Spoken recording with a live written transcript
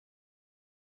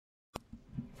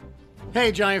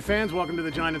Hey, Giant fans, welcome to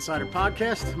the Giant Insider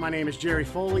Podcast. My name is Jerry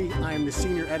Foley. I am the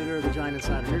senior editor of the Giant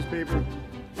Insider newspaper.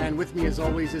 And with me, as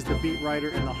always, is the beat writer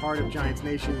in the heart of Giants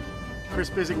Nation, Chris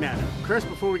Bisignato. Chris,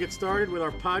 before we get started with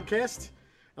our podcast,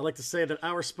 I'd like to say that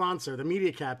our sponsor, the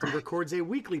Media Captain, records a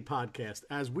weekly podcast,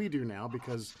 as we do now,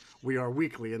 because we are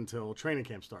weekly until training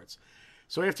camp starts.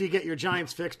 So after you get your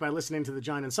Giants fix by listening to the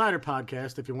Giant Insider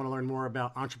Podcast, if you want to learn more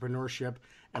about entrepreneurship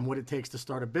and what it takes to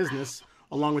start a business,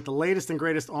 along with the latest and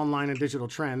greatest online and digital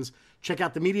trends, check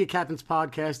out the Media Captain's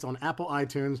podcast on Apple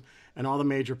iTunes and all the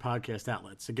major podcast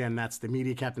outlets. Again, that's the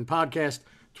Media Captain Podcast,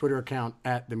 Twitter account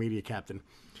at the Media Captain.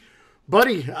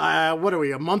 Buddy, what are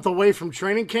we, a month away from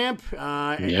training camp?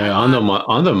 On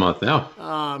the month now.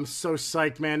 I'm so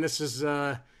psyched, man. This is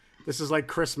like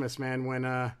Christmas, man, when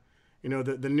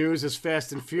the news is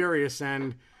fast and furious.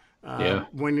 And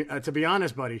when to be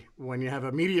honest, buddy, when you have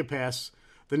a media pass,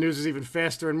 the news is even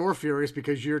faster and more furious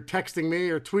because you're texting me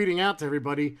or tweeting out to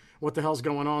everybody what the hell's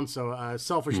going on. So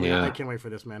selfishly, I can't wait for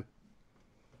this, man.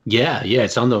 Yeah,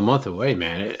 it's under a month away,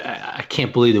 man. I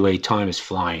can't believe the way time is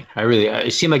flying.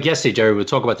 It seemed like yesterday, Jerry, we were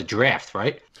talking about the draft,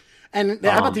 right? And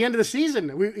how about the end of the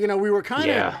season? We were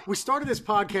we started this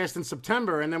podcast in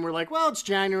September, and then we're like, well, it's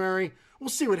January. We'll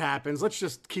see what happens. Let's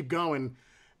just keep going.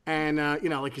 And,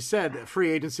 like you said, free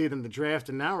agency, then the draft,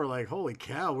 and now we're like, holy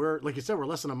cow, we're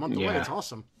less than a month away. It's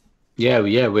awesome. Yeah,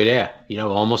 we're there,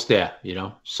 almost there,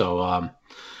 So,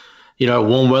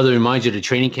 warm weather reminds you of the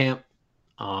training camp.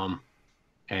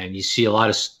 And you see a lot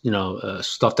of,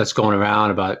 stuff that's going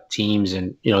around about teams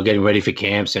and, getting ready for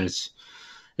camps. And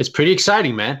it's pretty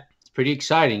exciting, man. It's pretty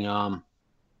exciting.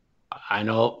 I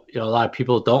know, a lot of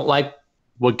people don't like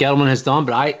what Gettleman has done,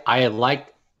 but I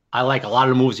like a lot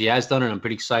of the moves he has done, and I'm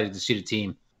pretty excited to see the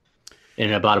team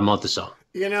in about a month or so.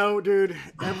 Dude,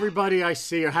 everybody I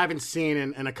see or haven't seen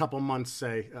in a couple months,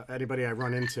 say, anybody I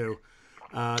run into,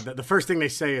 the first thing they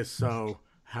say is, so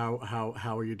how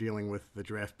are you dealing with the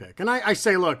draft pick? And I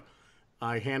say, look,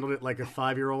 I handled it like a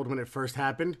 5-year-old when it first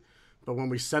happened, but when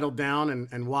we settled down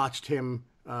and watched him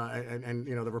and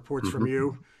the reports from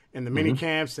you in the mini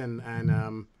camps and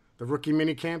the rookie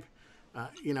mini camp,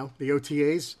 the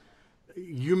OTAs,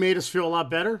 you made us feel a lot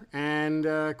better, and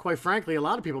quite frankly, a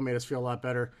lot of people made us feel a lot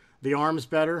better. The arm's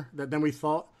better than we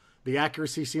thought. The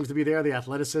accuracy seems to be there. The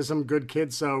athleticism, good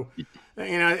kid. So,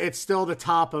 it's still the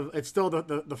top of. It's still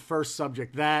the first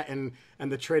subject, that and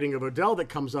the trading of Odell that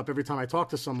comes up every time I talk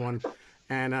to someone.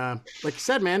 And like you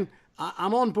said, man,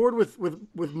 I'm on board with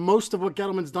most of what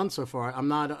Gettleman's done so far. I'm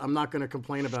not going to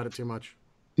complain about it too much.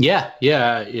 Yeah.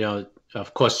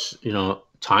 Of course,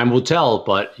 time will tell,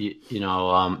 but you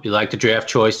like the draft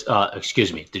choice.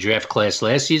 The draft class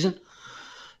last season.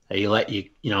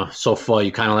 So far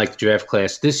you kind of like the draft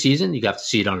class this season. You got to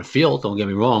see it on the field. Don't get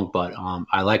me wrong, but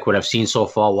I like what I've seen so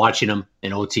far watching them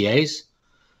in OTAs.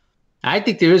 I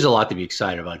think there is a lot to be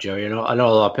excited about, Jerry. I know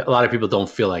a lot of people don't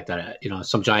feel like that.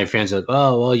 Some Giant fans are like,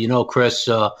 oh well, Chris,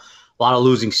 a lot of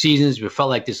losing seasons. We felt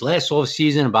like this last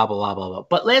offseason, blah blah blah blah blah.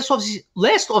 But last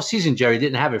offseason, Jerry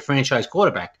didn't have a franchise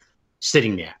quarterback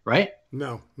sitting there, right?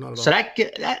 No, not at all. So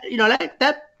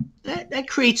that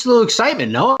creates a little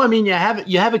excitement, no? I mean, you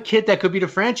have a kid that could be the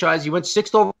franchise. He went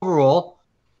 6th overall,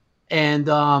 and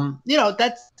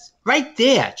that's right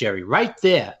there, Jerry, right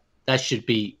there. That should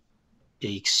be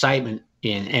the excitement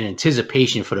and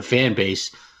anticipation for the fan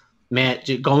base, man.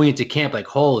 Going into camp, like,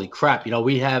 holy crap,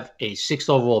 we have a 6th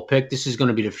overall pick. This is going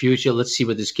to be the future. Let's see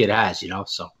what this kid has,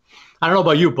 So I don't know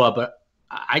about you, Bub, but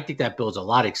I think that builds a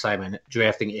lot of excitement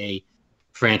drafting a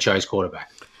franchise quarterback.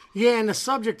 Yeah, and the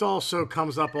subject also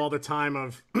comes up all the time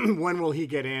of when will he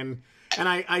get in? And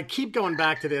I keep going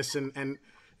back to this, and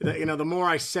the more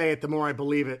I say it, the more I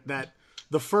believe it, that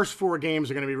the first 4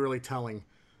 games are going to be really telling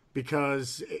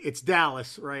because it's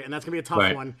Dallas, right? And that's going to be a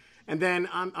tough one. And then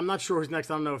I'm not sure who's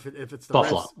next. I don't know if it's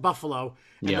the Buffalo.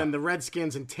 And then the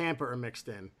Redskins and Tampa are mixed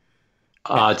in.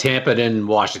 Tampa and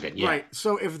Washington, yeah. Right.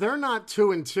 So if they're not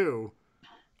 2-2,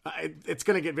 it's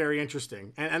going to get very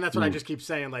interesting. And that's what I just keep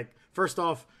saying. Like, first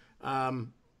off,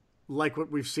 like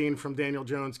what we've seen from Daniel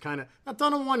Jones, kind of, I've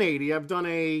done a 180, I've done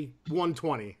a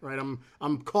 120, right?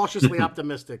 I'm cautiously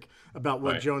optimistic about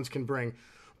what Jones can bring.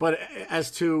 But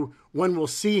as to when we'll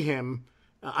see him,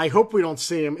 I hope we don't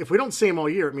see him. If we don't see him all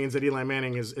year, it means that Eli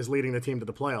Manning is leading the team to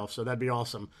the playoffs, so that'd be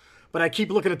awesome. But I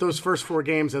keep looking at those first 4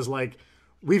 games as like,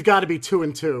 we've got to be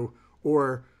 2-2,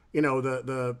 or,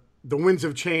 the winds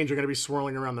of change are going to be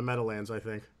swirling around the Meadowlands, I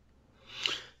think.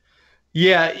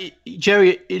 Yeah,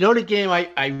 Jerry, the game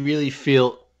I really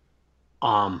feel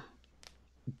the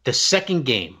second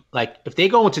game, like if they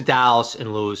go into Dallas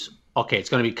and lose, okay, it's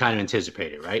going to be kind of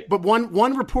anticipated, right? But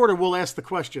one reporter will ask the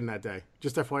question that day.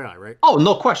 Just FYI, right? Oh,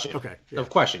 no question. Okay. Yeah. No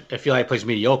question. If Eli plays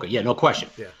mediocre, yeah, no question.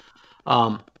 Yeah.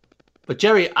 But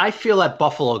Jerry, I feel that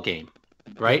Buffalo game,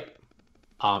 right?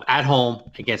 At home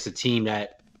against a team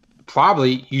that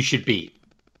probably you should beat.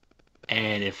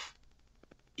 And if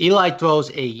Eli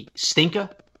throws a stinker,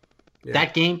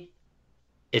 that game,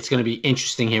 it's going to be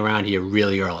interesting here around here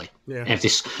really early. Yeah. And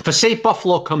if say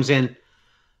Buffalo comes in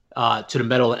to the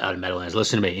Meadowlands,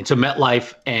 listen to me, into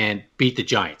MetLife and beat the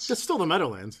Giants. It's still the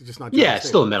Meadowlands, it's just not. Yeah, it's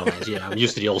still the Meadowlands. Yeah, I'm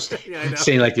used to the old stadium. Yeah, I know.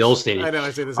 Saying like the old stadium. I know.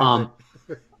 I say the same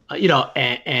thing.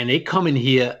 And they come in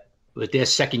here with their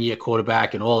second-year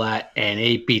quarterback and all that, and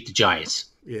they beat the Giants.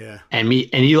 Yeah. And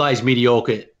Eli's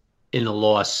mediocre in the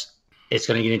loss. It's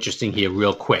going to get interesting here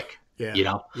real quick. Yeah.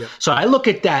 Yep. So I look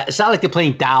at that. It's not like they're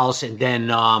playing Dallas and then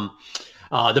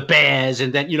the Bears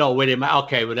and then where they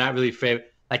might we're not really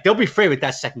favorite. Like they'll be favorite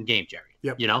that second game, Jerry.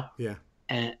 Yep. Yeah.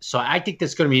 And so I think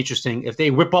that's going to be interesting. If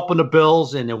they whip up on the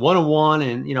Bills and they're 1-1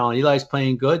 and Eli's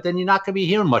playing good, then you're not going to be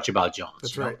hearing much about Jones.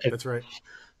 That's right. That's right.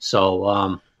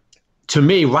 So to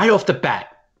me, right off the bat,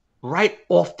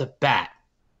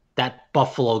 that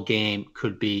Buffalo game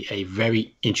could be a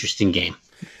very interesting game.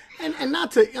 And I'm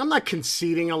not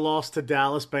conceding a loss to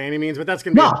Dallas by any means, but that's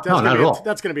going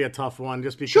to be a tough one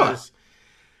just because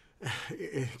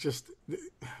just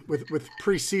with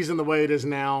preseason the way it is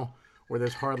now, where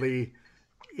there's hardly,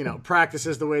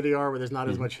 practices the way they are, where there's not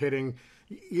as much hitting.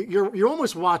 You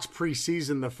almost watch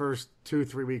preseason the first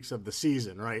 2-3 weeks of the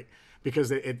season, right?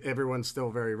 Because everyone's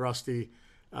still very rusty.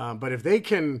 But if they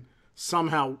can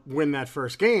somehow win that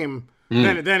first game,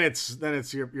 then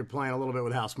it's you're playing a little bit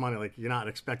with house money. Like you're not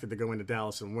expected to go into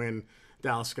Dallas and win.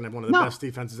 Dallas is going to have one of the best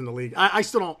defenses in the league. I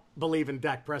still don't believe in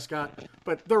Dak Prescott,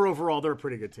 but they're a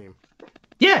pretty good team.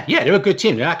 Yeah, they're a good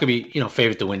team. They're not going to be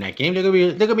favorite to win that game. They're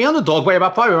going to be underdog by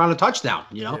about probably around a touchdown.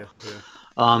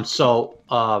 So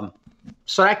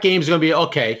that game's going to be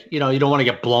okay. You don't want to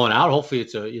get blown out. Hopefully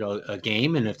it's a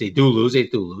game, and if they do lose, they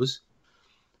do lose.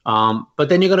 But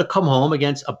then you're going to come home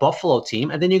against a Buffalo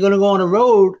team, and then you're going to go on the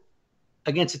road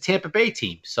against a Tampa Bay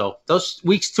team. So those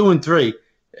weeks 2 and 3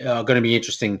 are going to be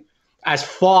interesting as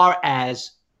far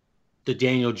as the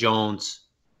Daniel Jones,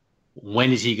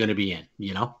 when is he going to be in,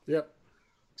 Yep.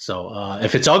 So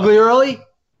if it's ugly early,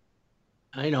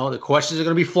 I know the questions are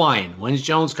going to be flying. When's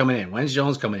Jones coming in?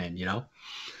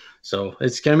 So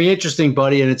it's going to be interesting,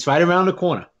 buddy, and it's right around the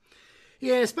corner.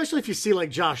 Yeah, especially if you see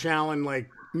like Josh Allen, like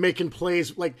making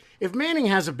plays. Like if Manning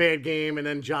has a bad game and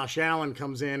then Josh Allen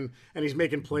comes in and he's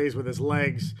making plays with his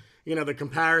legs, the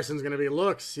comparison's going to be,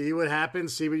 look, see what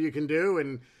happens, see what you can do.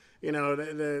 And,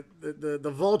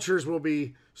 the vultures will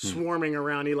be swarming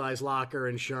around Eli's locker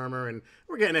and Shermer, and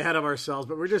we're getting ahead of ourselves,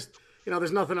 but we're just,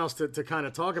 there's nothing else to kind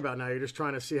of talk about now. You're just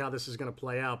trying to see how this is going to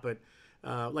play out. But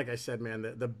like I said,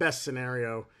 man, the best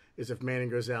scenario is if Manning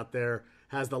goes out there,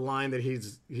 has the line that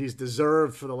he's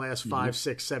deserved for the last 5,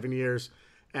 6, 7 years,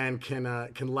 and can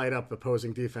light up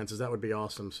opposing defenses. That would be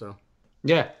awesome. So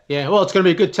yeah. Well, it's going to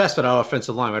be a good test for our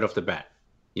offensive line right off the bat.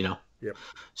 Yep.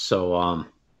 So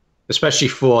especially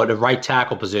for the right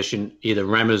tackle position, either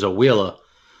Remmers or Wheeler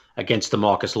against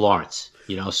DeMarcus Lawrence.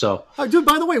 So. Oh, dude!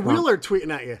 By the way, Wheeler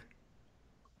tweeting at you.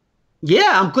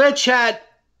 Yeah, I'm glad Chad.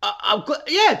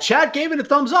 Chad gave it a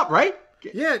thumbs up, right?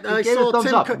 Yeah, I saw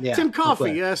Tim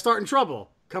Coffey starting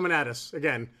trouble coming at us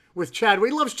again with Chad.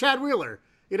 He loves Chad Wheeler.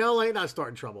 Not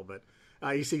starting trouble, but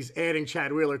he's adding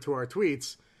Chad Wheeler to our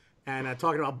tweets and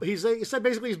talking about. He said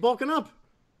basically he's bulking up.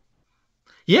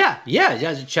 Yeah.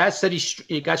 Chad said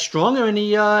he got stronger and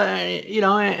he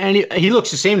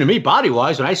looks the same to me body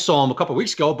wise when I saw him a couple of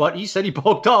weeks ago. But he said he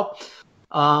bulked up,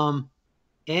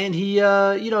 and he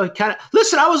kind of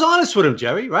listen. I was honest with him,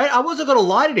 Jerry. Right? I wasn't going to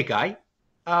lie to the guy.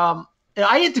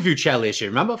 I interviewed Chad last year,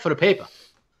 remember, for the paper.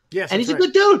 Yes, and he's a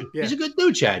good dude. Yeah. He's a good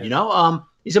dude, Chad.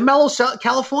 He's a mellow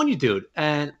California dude,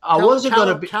 and I wasn't going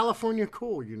to be California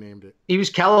Cool. You named it. He was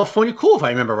California Cool, if I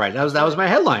remember right. That was my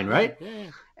headline, right? Yeah.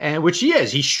 And which he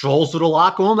is. He strolls to the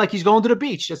locker room like he's going to the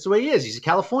beach. That's the way he is. He's a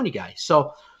California guy.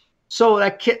 So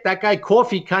that guy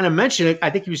Coffey kind of mentioned it. I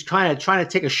think he was kind of trying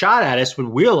to take a shot at us with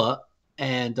Wheeler,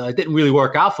 and it didn't really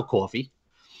work out for Coffey.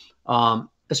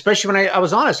 Especially when I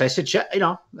was honest. I said, Chad,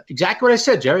 exactly what I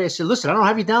said, Jerry. I said, listen, I don't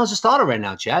have you down as a starter right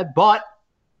now, Chad, but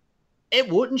it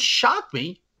wouldn't shock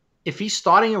me if he's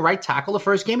starting a right tackle the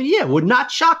first game of the year. It would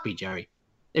not shock me, Jerry.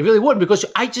 It really wouldn't, because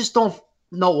I just don't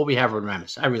know what we have with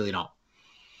Remmers. I really don't.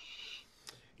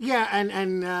 Yeah,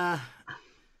 and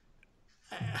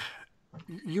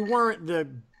you weren't the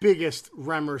biggest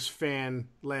Remmers fan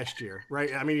last year,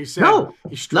 right? I mean, you said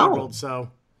he struggled, so.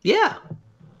 Yeah.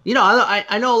 You know,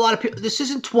 I know a lot of people. This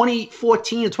isn't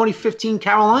 2014 or 2015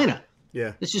 Carolina.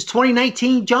 Yeah. This is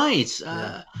 2019 Giants.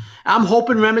 I'm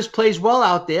hoping Remis plays well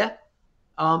out there,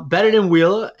 better than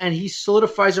Wheeler, and he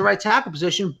solidifies the right tackle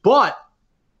position. But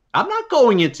I'm not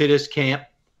going into this camp,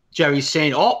 Jerry,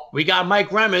 saying, "Oh, we got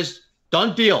Mike Remis,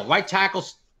 done deal, right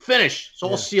tackle's finished, it's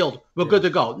all sealed, we're good to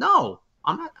go." No,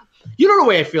 I'm not. You know the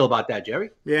way I feel about that,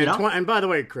 Jerry. Yeah, you know? and by the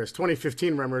way, Chris,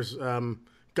 2015 Remmers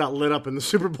got lit up in the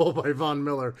Super Bowl by Von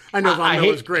Miller. I know Von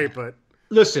Miller's great, but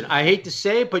listen, I hate to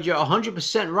say it, but you're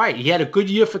 100% right. He had a good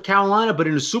year for Carolina, but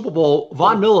in the Super Bowl,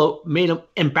 Von Miller made him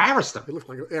embarrass them. He looked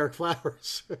like Eric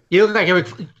Flowers. He looked like Eric.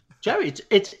 Jerry,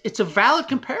 it's a valid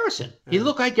comparison. He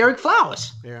looked like Eric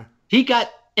Flowers. Yeah. He got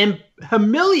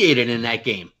humiliated in that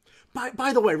game.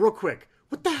 By the way, real quick,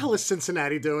 what the hell is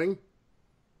Cincinnati doing?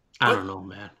 I don't know,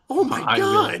 man. Oh my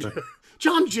God, really,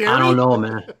 John Jerry. I don't know,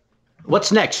 man.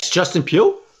 What's next? Justin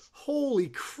Pugh? Holy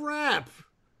crap!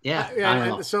 Yeah, I don't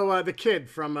know. So the kid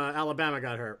from Alabama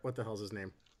got hurt. What the hell's his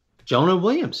name? Jonah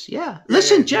Williams. Yeah.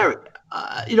 Listen, Jerry.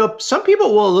 You know, some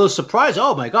people were a little surprised.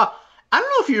 Oh my God. I don't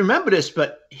know if you remember this,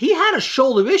 but he had a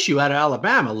shoulder issue out of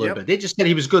Alabama a little bit. They just said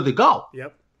he was good to go.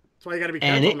 Yep. That's why you got to be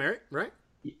careful, Mary, right?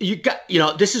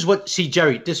 This is what, see,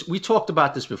 Jerry, we talked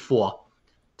about this before.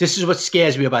 This is what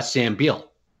scares me about Sam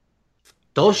Beal.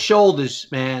 Those shoulders,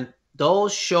 man,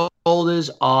 those shoulders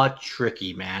are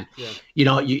tricky, man. Yeah. You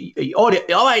know,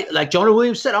 all right, like Jonah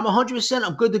Williams said, I'm 100%,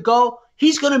 I'm good to go.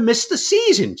 He's going to miss the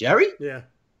season, Jerry. Yeah.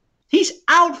 He's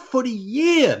out for the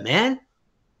year, man.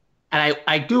 And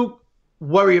I do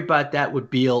worry about that with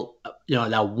Beal. You know,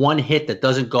 that one hit that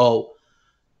doesn't go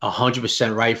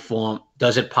 100% right for him.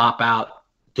 Does it pop out?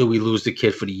 Do we lose the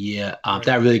kid for the year? Right.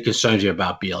 That really concerns you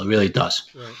about Beal. It really does.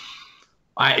 Right.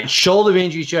 All right, shoulder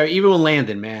injuries, Jerry. Even with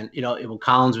Landon, man. You know, when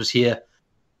Collins was here,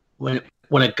 when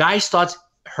a guy starts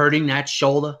hurting that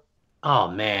shoulder, oh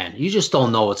man, you just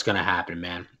don't know what's going to happen,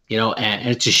 man. You know, and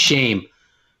it's a shame.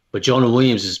 But Jonah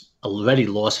Williams is already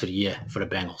lost for the year for the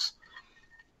Bengals.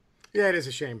 Yeah, it is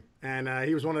a shame. And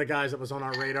he was one of the guys that was on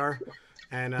our radar.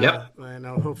 And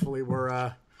hopefully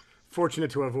we're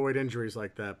fortunate to avoid injuries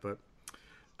like that. But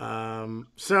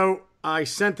so I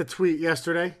sent the tweet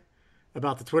yesterday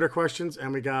about the Twitter questions,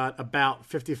 and we got about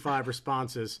 55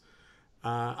 responses.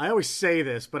 I always say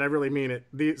this, but I really mean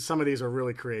it. Some of these are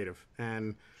really creative.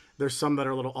 And there's some that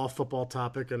are a little off football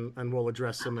topic, and we'll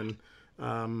address them. And,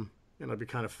 it'd be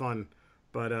kind of fun.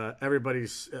 But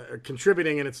everybody's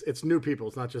contributing, and it's new people.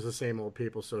 It's not just the same old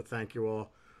people. So thank you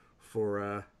all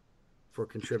for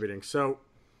contributing. So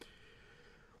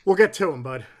we'll get to them,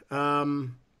 bud.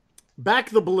 Back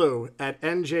the Blue at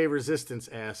NJ Resistance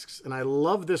asks, and I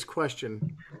love this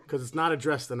question because it's not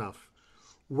addressed enough.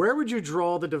 Where would you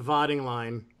draw the dividing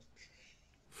line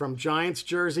from Giants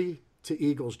jersey to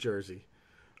Eagles jersey?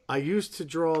 I used to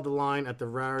draw the line at the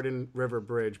Raritan River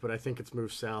Bridge, but I think it's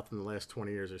moved south in the last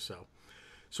 20 years or so.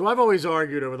 So I've always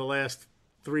argued over the last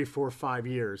 3, 4, 5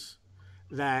 years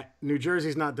that New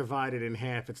Jersey's not divided in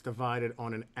half. It's divided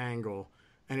on an angle.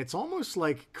 And it's almost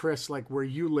like, Chris, like where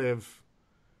you live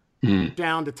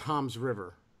down to Tom's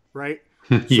River, right?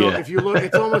 So if you look,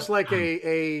 it's almost like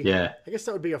I guess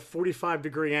that would be a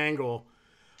 45-degree angle.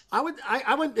 I went,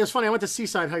 it's funny, I went to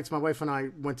Seaside Heights. My wife and I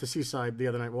went to Seaside the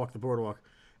other night, walked the boardwalk.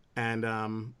 And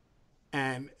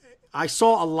I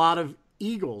saw a lot of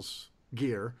Eagles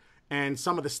gear, and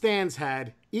some of the stands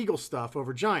had Eagle stuff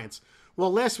over Giants.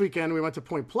 Well, last weekend we went to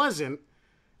Point Pleasant.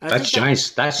 That's Giants.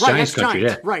 That's Giants country,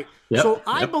 Giants, right? Yep, so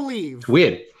I believe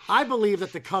weird. I believe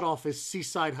that the cutoff is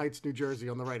Seaside Heights, New Jersey,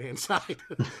 on the right-hand side,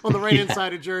 on the right-hand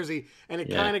side of Jersey, and it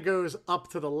kind of goes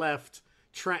up to the left.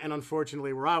 Trenton,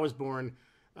 unfortunately, where I was born,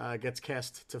 gets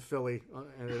cast to Philly,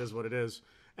 and it is what it is.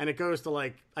 And it goes to,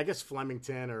 like, I guess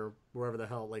Flemington or wherever the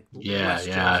hell, like, West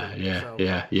Jersey. So,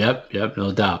 Yep,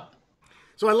 no doubt.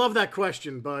 So I love that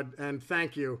question, Bud, and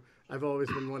thank you. I've always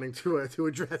been wanting to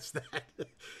address that.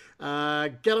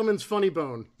 Gettleman's Funny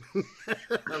Bone.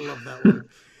 I love that one.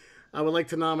 I would like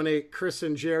to nominate Chris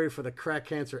and Jerry for the Crack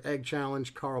Cancer Egg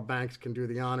Challenge. Carl Banks can do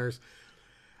the honors.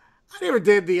 I never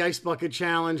did the Ice Bucket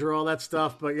Challenge or all that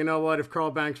stuff, but you know what? If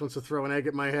Carl Banks wants to throw an egg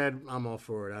at my head, I'm all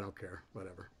for it. I don't care.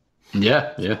 Whatever.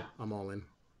 Yeah. I'm all in.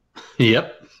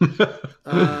 Yep.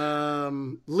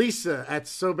 Lisa at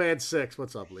So Bad 6.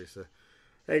 What's up, Lisa?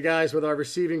 Hey, guys, with our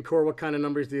receiving core, what kind of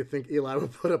numbers do you think Eli will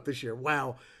put up this year?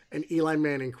 Wow. An Eli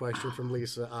Manning question from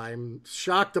Lisa. I'm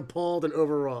shocked, appalled, and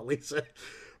overwrought, Lisa.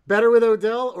 Better with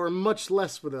Odell or much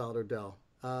less without Odell?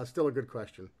 Still a good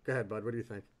question. Go ahead, bud. What do you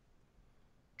think?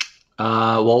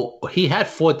 Well, he had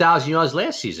 4,000 yards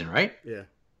last season, right? Yeah.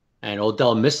 And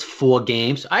Odell missed 4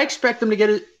 games. I expect him to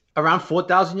get it around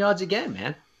 4,000 yards again,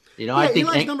 man. I think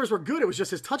Eli's numbers were good. It was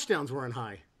just his touchdowns weren't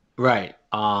high. Right.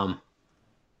 I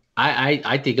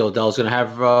think Odell's going to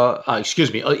have.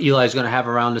 Eli's going to have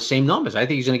around the same numbers. I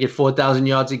think he's going to get 4,000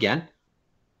 yards again.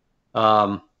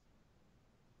 That's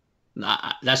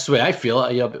the way I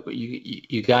feel.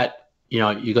 You got.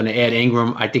 You're going to add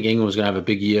Ingram. I think Ingram's going to have a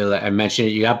big year. I mentioned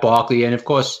it. You got Barkley, and of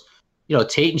course,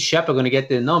 Tate and Shep are going to get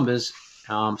their numbers.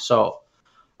 So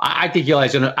I think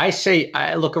Eli's going to.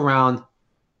 I look around.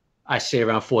 I say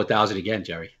around 4,000 again,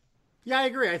 Jerry. Yeah, I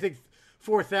agree. I think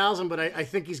 4,000, but I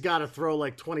think he's got to throw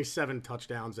like 27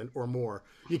 touchdowns or more.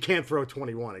 You can't throw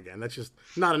 21 again. That's just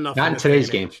not enough. Not in today's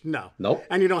game. No. Nope.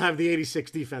 And you don't have the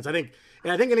 86 defense. I think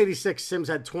in 86, Sims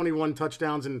had 21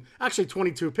 touchdowns and actually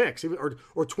 22 picks,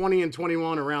 or 20 and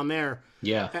 21 around there.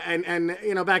 Yeah. And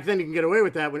back then you can get away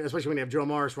with that, especially when you have Joe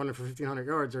Morris running for 1,500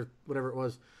 yards or whatever it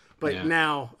was. But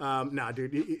now,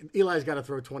 dude, Eli's got to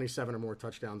throw 27 or more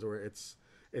touchdowns, or it's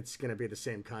going to be the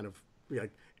same kind of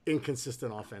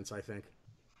inconsistent offense, I think.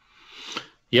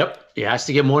 Yep. He has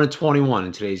to get more than 21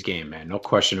 in today's game, man. No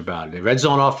question about it. The red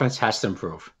zone offense has to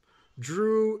improve.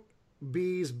 Drew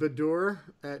B's Badur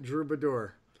at Drew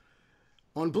Badur.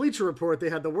 On Bleacher Report, they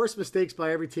had the worst mistakes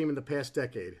by every team in the past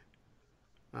decade.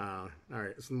 All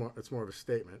right, it's more of a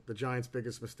statement. The Giants'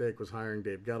 biggest mistake was hiring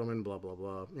Dave Gettleman, blah, blah,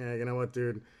 blah. Yeah, you know what,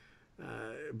 dude?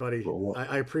 Buddy,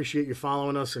 I appreciate you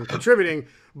following us and contributing,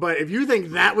 but if you think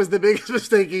that was the biggest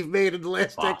mistake you've made in the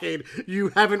last decade, you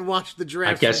haven't watched the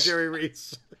draft from Jerry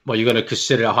Reese. Well, you're going to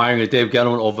consider hiring a Dave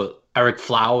Gettleman over Eric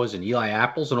Flowers and Eli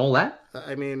Apples and all that?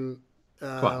 I mean,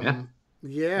 come on, man.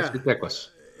 Yeah. That's ridiculous.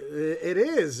 It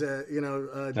is.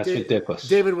 That's ridiculous.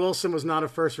 David Wilson was not a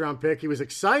first-round pick. He was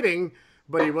exciting,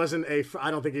 but he wasn't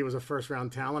I don't think he was a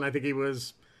first-round talent. I think he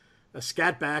was a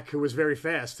scat back who was very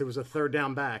fast, who was a third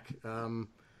down back.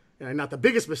 Not the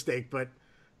biggest mistake, but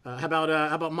how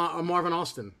about Marvin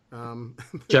Austin?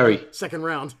 Jerry. Second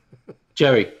round.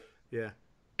 Jerry. Yeah.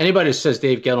 Anybody that says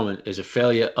Dave Gettleman is a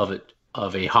failure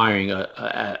of a hiring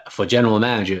for general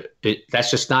manager, that's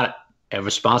just not a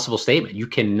responsible statement. You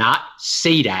cannot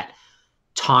say that.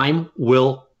 Time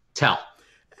will tell.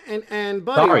 And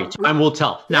buddy, sorry, time will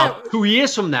tell. Now, 2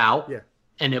 years from now,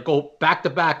 and they'll go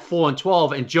back-to-back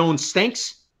 4-12, and Jones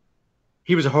stinks,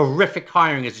 he was a horrific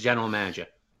hiring as a general manager.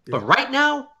 Yeah. But right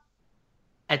now,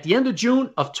 at the end of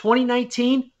June of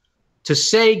 2019, to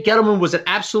say Gettleman was an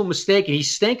absolute mistake and he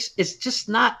stinks, it's just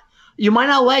not – you might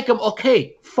not like him.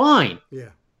 Okay, fine. Yeah.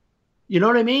 You know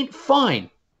what I mean? Fine.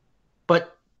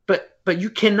 But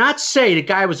you cannot say the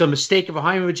guy was a mistake of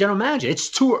hiring a general manager. It's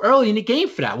too early in the game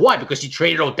for that. Why? Because he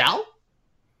traded Odell?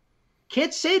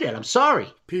 Can't say that. I'm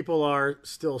sorry. People are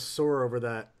still sore over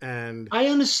that, and I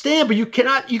understand, but you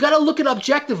got to look at it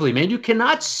objectively, man. You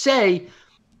cannot say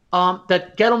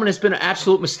that Gettleman has been an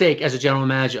absolute mistake as a general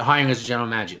manager, hiring as a general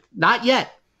manager. Not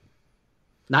yet.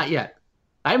 Not yet.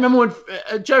 I remember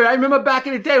when Jerry. I remember back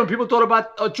in the day when people thought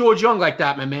about George Young like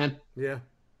that, my man. Yeah.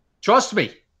 Trust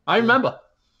me, I remember.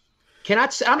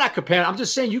 Cannot say, I'm not comparing. I'm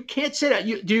just saying you can't say that.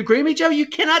 Do you agree with me, Jerry? You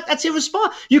cannot. That's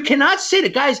irresponsible. You cannot say the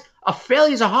guy's a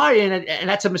failure as a hire and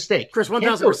that's a mistake. Chris,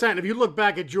 1,000%. If you look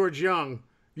back at George Young,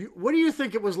 what do you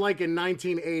think it was like in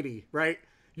 1980? Right?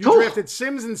 You drafted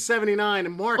Sims in 79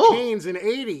 and Mark Haynes in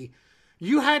 80.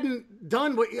 You hadn't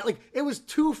done it was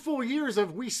 2 full years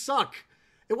of we suck.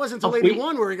 It wasn't until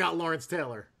 81 where he got Lawrence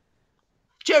Taylor.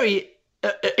 Jerry.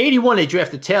 81 they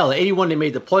drafted Taylor. 81 they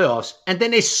made the playoffs, and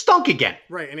then they stunk again.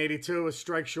 Right, and 82 was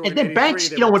strike short. And then Banks,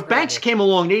 when Banks came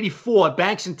along in 84,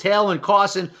 Banks and Taylor and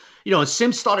Carson, and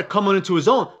Sims started coming into his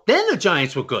own. Then the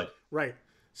Giants were good. Right,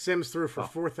 Sims threw for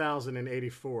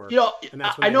 4,084. And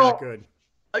that's when I know, got good.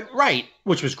 Right,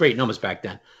 which was great numbers back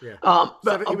then. Yeah,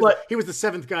 he was the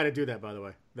 7th guy to do that, by the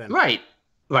way. Then right.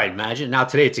 Imagine now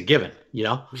today it's a given.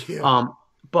 Yeah.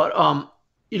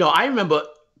 I remember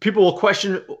people will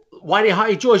question why they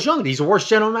hire George Young. He's the worst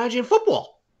general manager in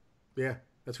football. Yeah,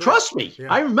 that's right. Trust me.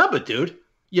 Yeah. I remember, dude.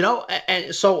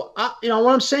 And so, what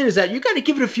I'm saying is that you got to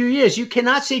give it a few years. You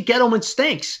cannot say Gettleman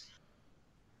stinks.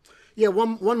 Yeah,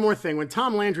 one more thing. When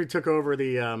Tom Landry took over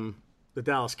the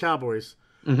Dallas Cowboys,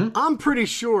 I'm pretty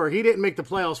sure he didn't make the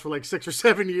playoffs for like 6 or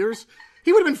 7 years.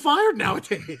 He would have been fired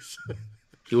nowadays.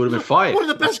 He would have been fired. One of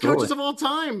the best coaches of all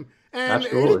time. And he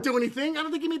didn't do anything. I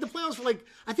don't think he made the playoffs for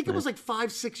I think it was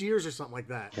 5-6 years or something like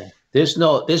that. Yeah. There's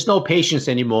no patience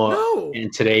anymore in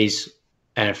today's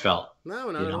NFL.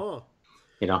 No, not at all.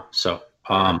 So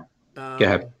go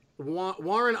ahead.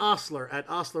 Warren Osler at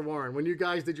Osler Warren. When you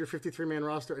guys did your 53-man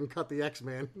roster and cut the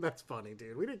X-Man, that's funny,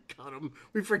 dude. We didn't cut him.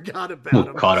 We forgot about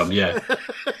him. Cut him, yeah.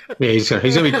 He's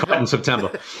gonna be cut in September.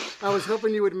 I was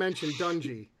hoping you would mention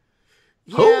Dungy.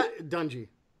 Who? Dungy.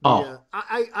 Oh,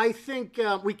 I think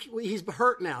he's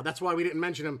hurt now. That's why we didn't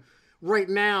mention him. Right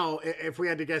now, if we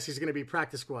had to guess, he's going to be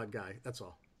practice squad guy. That's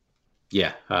all.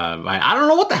 yeah. I don't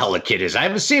know what the hell the kid is. I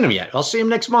haven't seen him yet. I'll see him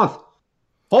next month.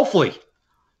 Hopefully.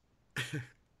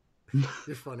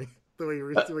 You're funny. The way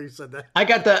you said that. I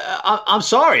got the. I'm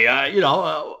sorry.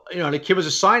 The kid was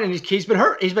assigned, and he's been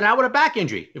hurt. He's been out with a back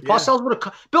injury. If Yeah.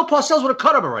 Bill Parcells would have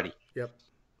cut him already. Yep.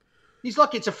 He's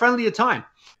lucky it's a friendlier time.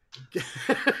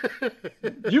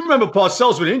 You remember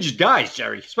Parcells with injured guys,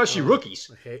 Jerry, especially rookies.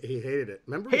 He hated it.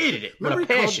 Hated it with a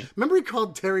passion. Remember he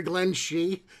called Terry Glenn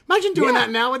she? Imagine doing that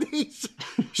nowadays.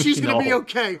 She's going to be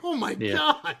okay. Oh, my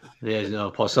God. Yeah, no,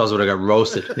 Parcells would have got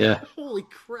roasted. Yeah. Holy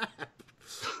crap.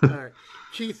 All right.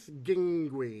 Keith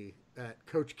Gingwe at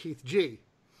Coach Keith G.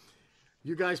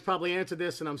 You guys probably answered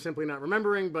this, and I'm simply not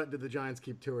remembering, but did the Giants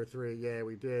keep 2 or 3? Yeah,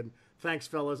 we did. Thanks,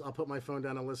 fellas. I'll put my phone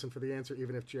down and listen for the answer,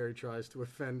 even if Jerry tries to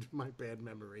offend my bad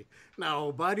memory.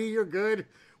 No, buddy, you're good.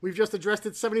 We've just addressed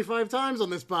it 75 times on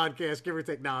this podcast, give or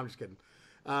take. No, I'm just kidding.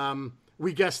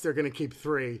 We guess they're going to keep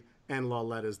 3, and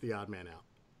Lauletta's the odd man out.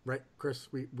 Right, Chris?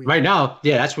 We Right now,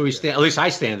 yeah, that's where we stand. At least I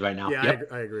stand right now. Yeah, yep.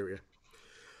 I agree with you.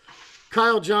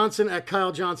 Kyle Johnson at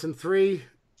Kyle Johnson 3.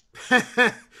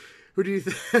 Who do you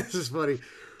think? This is funny.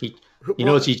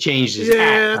 He changed his hat,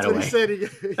 that's by the what way.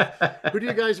 he said. Who do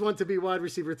you guys want to be wide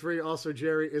receiver 3? Also,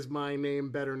 Jerry, is my name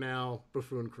better now?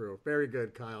 Buffoon Crew. Very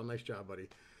good, Kyle. Nice job, buddy.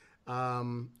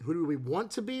 Who do we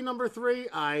want to be number 3?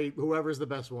 Whoever's the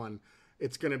best one.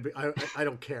 It's gonna be. I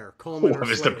don't care. Coleman or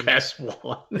Whoever's the Slayton. best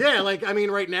one. Yeah,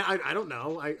 right now, I don't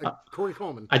know. Corey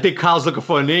Coleman. I think Kyle's looking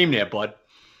for a name there, bud.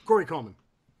 Corey Coleman.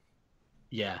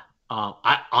 Yeah.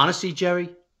 Honestly,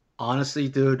 Jerry,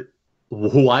 dude,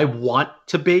 who I want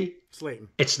to be, Slayton.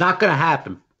 it's not going to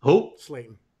happen. Who?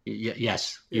 Slayton.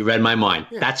 Yes. You read my mind.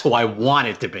 Yeah. That's who I want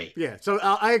it to be. Yeah, so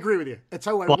I agree with you. It's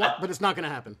how I want, but it's not going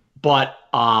to happen. But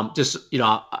I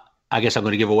guess I'm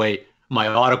going to give away my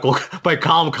article, my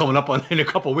column coming up in a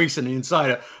couple of weeks in the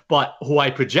Insider. But who I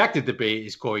projected to be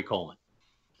is Corey Coleman.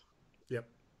 Yep.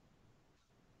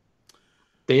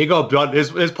 There you go, bud.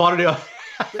 There's part of the.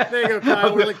 There you go,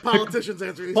 Kyle. We're like politicians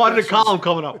answering these Part of the questions. column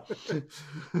coming up.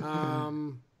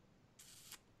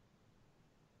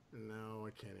 No,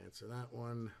 I can't answer that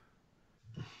one.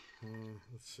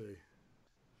 Let's see.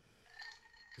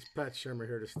 Is Pat Shermer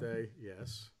here to stay?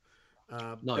 Yes.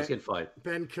 No, he's getting fired.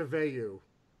 Ben Caveyu,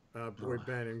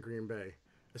 Ben in Green Bay.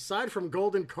 Aside from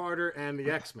Golden Carter and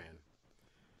the X-Man,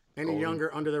 any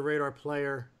younger under the radar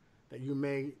player that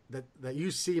you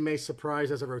see may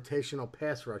surprise as a rotational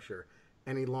pass rusher?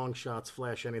 Any long shots,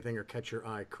 flash anything, or catch your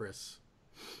eye, Chris?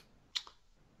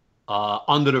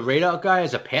 Under the radar guy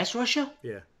as a pass rusher?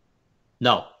 Yeah.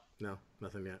 No,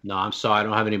 nothing yet. No, I'm sorry. I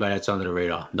don't have anybody that's under the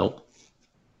radar. Nope.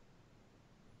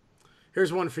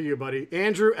 Here's one for you, buddy.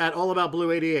 Andrew at All About Blue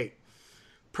 88.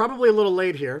 Probably a little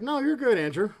late here. No, you're good,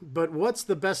 Andrew. But what's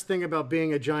the best thing about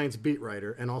being a Giants beat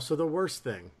writer, and also the worst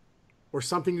thing? Or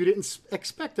something you didn't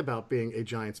expect about being a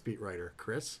Giants beat writer,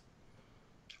 Chris?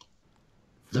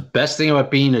 The best thing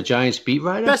about being a Giants beat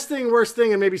writer? Best thing, worst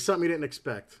thing, and maybe something you didn't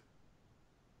expect.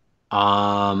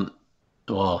 Well,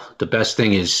 the best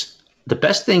thing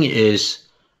is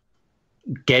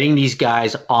getting these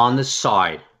guys on the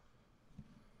side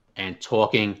and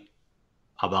talking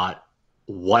about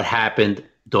what happened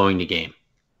during the game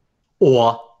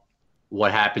or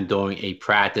what happened during a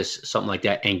practice, something like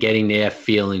that, and getting their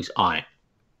feelings on it.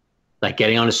 Like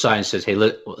getting on the side and says, hey,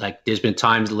 look, like there's been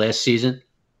times last season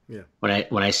when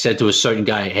I said to a certain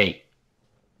guy, hey,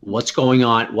 what's going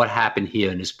on? What happened here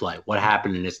in this play? What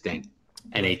happened in this thing?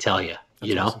 And they tell you,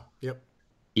 That's awesome. Yep.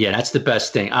 Yeah, that's the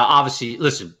best thing. Obviously,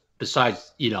 listen,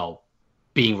 besides,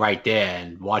 being right there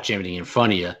and watching everything in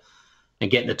front of you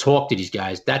and getting to talk to these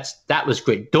guys, that was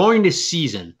great. During the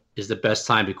season is the best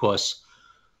time because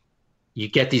you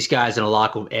get these guys in a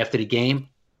locker room after the game,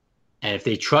 and if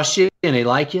they trust you and they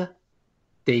like you,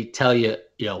 they tell you,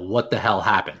 what the hell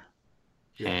happened.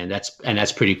 Yeah. And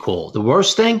that's pretty cool. The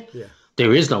worst thing? Yeah.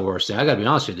 There is no worst thing. I got to be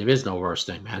honest with you. There is no worst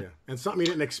thing, man. Yeah. And something you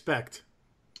didn't expect.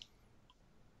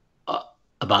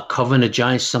 About covering the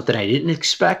Giants, something I didn't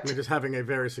expect. Just having a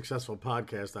very successful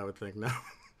podcast, I would think. No.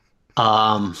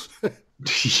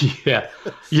 Yeah.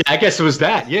 I guess it was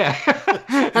that. Yeah.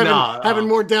 having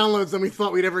more downloads than we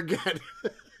thought we'd ever get.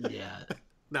 Yeah.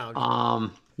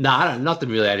 No. Nothing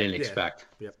really I didn't expect.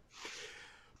 Yep.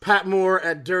 Pat Moore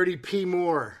at Dirty P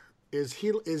Moore. Is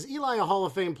Eli a Hall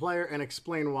of Fame player? And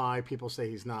explain why people say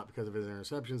he's not because of his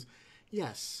interceptions.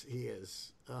 Yes, he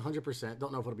is. 100%.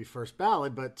 Don't know if it'll be first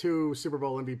ballot, but 2 Super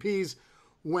Bowl MVPs.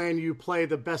 When you play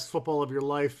the best football of your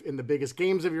life in the biggest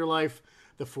games of your life,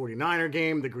 the 49er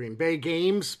game, the Green Bay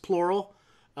games, plural,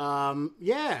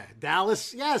 Yeah,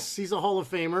 Dallas. Yes, he's a Hall of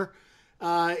Famer.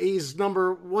 He's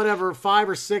number whatever 5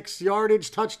 or 6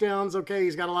 yardage touchdowns. Okay,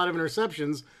 he's got a lot of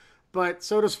interceptions, but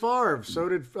so does Favre. So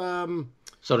did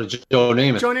So did Joe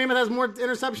Namath. Joe Namath has more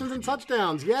interceptions than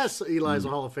touchdowns. Yes, Eli's a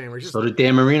Hall of Famer. He's just So did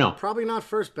Dan Marino. probably not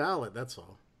first ballot. That's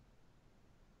all.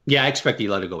 Yeah, I expect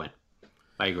Eli to go in.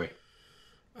 I agree.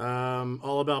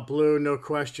 All About Blue, no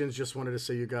questions. Just wanted to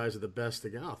say you guys are the best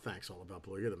again. Oh, thanks, All About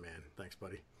Blue. You're the man. Thanks,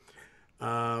 buddy.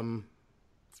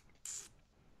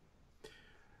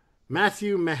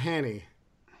 Matthew Mahoney.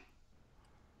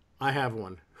 I have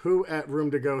one. Who at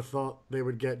Room to Go thought they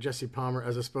would get Jesse Palmer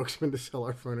as a spokesman to sell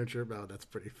our furniture? Oh, that's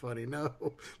pretty funny. No,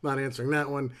 not answering that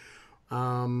one.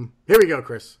 Here we go,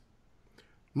 Chris.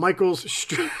 Michael's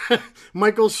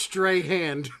stray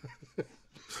hand.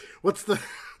 What's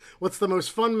the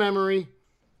most fun memory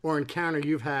or encounter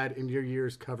you've had in your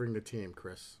years covering the team,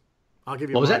 Chris? I'll give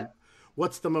you. What was mine. that?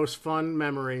 What's the most fun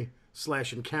memory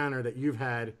 / encounter that you've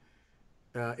had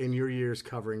in your years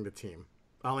covering the team?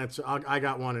 I'll answer. I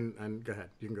got one, and go ahead.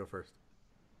 You can go first.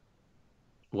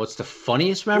 What's the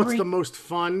funniest memory? What's the most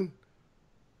fun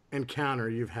encounter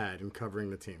you've had in covering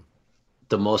the team?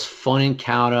 The most fun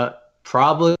encounter?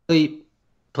 Probably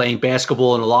playing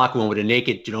basketball in the locker room with a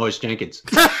naked Janoris Jenkins.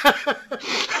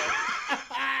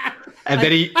 And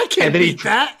then he, I can't and then beat he,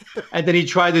 that. and then he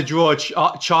tried to draw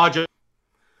a charge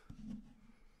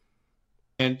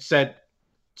and said,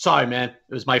 "Sorry, man,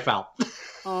 it was my foul."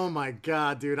 Oh my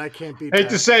god, dude, I can't beat Hate that.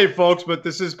 to say it, folks, but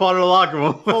this is part of the locker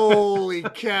room. Holy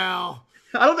cow!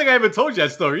 I don't think I ever told you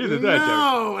that story either, did I, Jerry?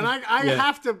 No, and I Yeah.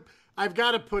 have to. I've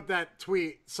got to put that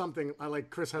tweet something. I like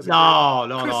Chris has. No,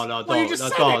 Chris, don't. Well, you just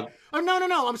said don't. it. Oh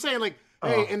no! I'm saying like,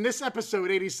 hey, Oh. in this episode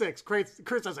 86, Chris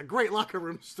has a great locker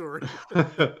room story.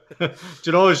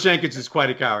 Janoris Jenkins is quite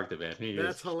a character, man. He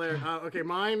That's is. hilarious. Okay,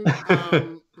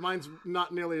 mine's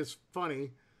not nearly as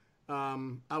funny.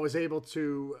 I was able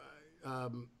to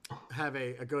have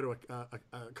go to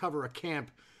cover a camp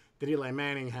that Eli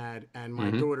Manning had, and my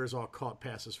daughters all caught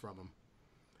passes from him.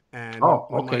 And Oh,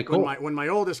 when okay, my, cool. when my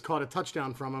oldest caught a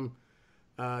touchdown from him,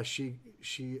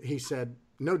 he said,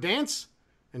 "No dance,"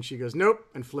 and she goes, "Nope,"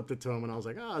 and flipped it to him, and I was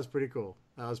like, "Oh, that's pretty cool.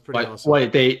 That was pretty awesome."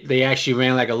 What, they actually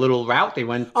ran like a little route? They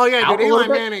went Oh yeah, out dude, a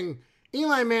little bit?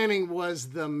 Eli Manning was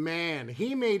the man.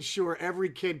 He made sure every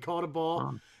kid caught a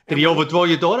ball. Did he overthrow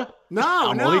your daughter?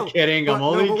 No, I'm no. only kidding. I'm But-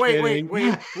 only but kidding.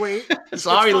 Wait. This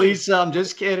Sorry, gets funny. Lisa. I'm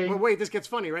just kidding. But wait, this gets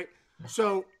funny, right?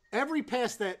 So every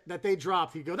pass that they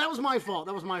dropped, he'd go, "That was my fault.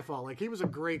 That was my fault." Like, he was a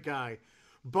great guy.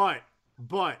 But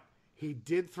he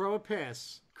did throw a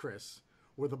pass, Chris,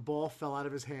 where the ball fell out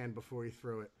of his hand before he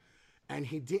threw it. And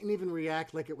he didn't even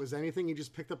react like it was anything. He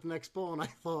just picked up the next ball, and I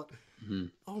thought,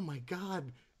 oh my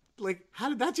God. Like, how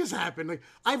did that just happen? Like,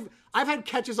 I've had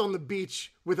catches on the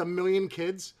beach with a million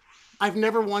kids. I've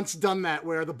never once done that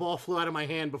where the ball flew out of my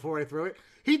hand before I threw it.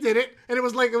 He did it, and it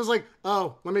was like,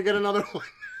 oh, let me get another one.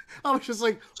 I was just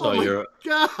like, oh my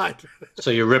God. So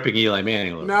you're ripping Eli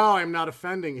Manning a little. No, I'm not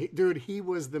offending. Dude, he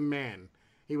was the man.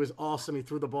 He was awesome. He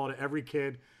threw the ball to every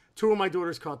kid. 2 of my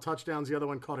daughters caught touchdowns. The other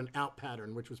one caught an out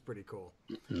pattern, which was pretty cool.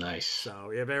 Nice.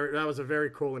 So, yeah, that was a very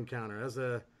cool encounter. That was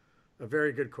a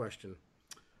very good question.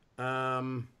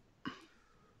 Mr.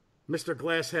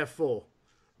 Glass Half Full.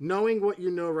 Knowing what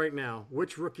you know right now,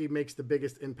 which rookie makes the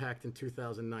biggest impact in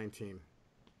 2019?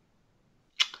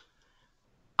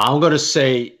 I'm going to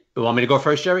say, you want me to go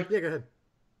first, Jerry? Yeah, go ahead.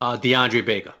 DeAndre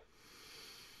Baker.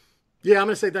 Yeah, I'm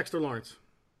going to say Dexter Lawrence.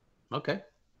 Okay.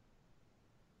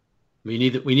 We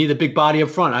need a big body up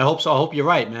front. I hope so. I hope you're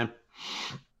right, man.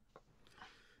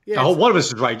 Yeah, I hope one of us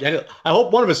is right. I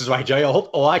hope one of us is right, Jerry. I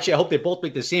hope they both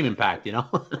make the same impact, you know?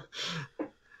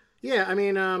 Yeah, I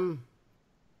mean, I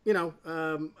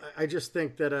just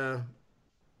think that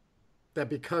that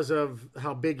because of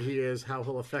how big he is, how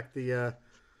he'll affect the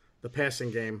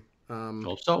passing game,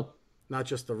 Hope so. not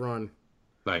just the run.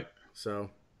 Right. So,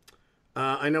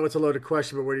 I know it's a loaded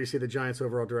question, but where do you see the Giants'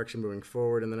 overall direction moving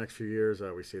forward in the next few years?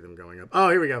 We see them going up. Oh,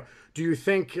 here we go. Do you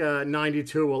think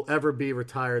 92 will ever be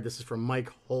retired? This is from Mike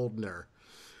Holdner.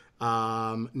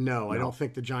 No, I don't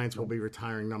think the Giants will be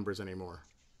retiring numbers anymore.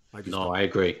 I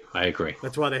agree.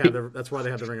 That's why they have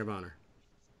the Ring of Honor.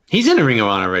 He's in the Ring of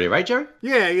Honor already, right, Jerry?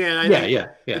 Yeah. Yeah.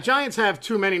 The Giants have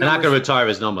too many They're not numbers. going to retire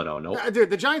his number, though. No. Dude,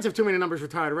 the Giants have too many numbers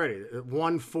retired already.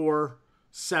 1, 4,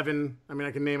 7. I mean,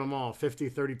 I can name them all. 50,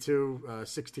 32,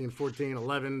 16, 14,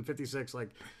 11, 56. Like,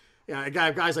 yeah,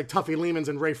 guys like Tuffy Lehman's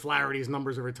and Ray Flaherty's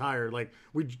numbers are retired. Like,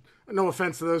 no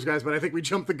offense to those guys, but I think we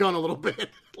jumped the gun a little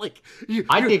bit. Like,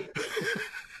 I think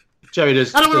Jerry,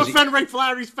 does, I don't want does to offend Ray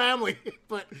Flaherty's family,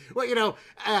 but well,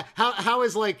 how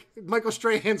is like Michael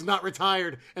Strahan's not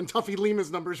retired and Tuffy Lima's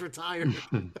numbers retired?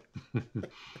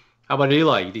 How about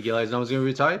Eli? You think Eli's numbers going to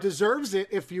be retired? Deserves it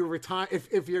if you retire.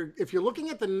 If you're looking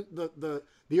at the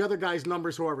other guys'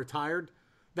 numbers who are retired,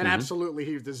 then absolutely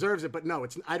he deserves it. But no,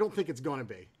 I don't think it's going to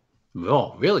be.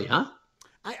 Oh, really? Huh?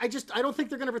 I don't think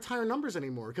they're going to retire numbers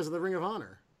anymore because of the Ring of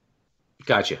Honor.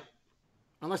 Gotcha.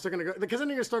 Unless they're going to go, because then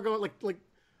you're going to start going like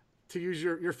to use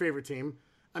your favorite team.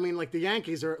 I mean, like the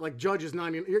Yankees are like Judge is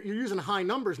 90. You're using high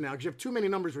numbers now because you have too many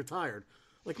numbers retired.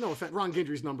 Like no offense, Ron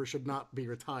Guidry's number should not be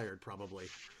retired probably.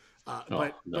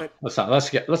 But let's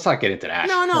not get into that.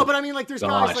 No, but I mean, like there's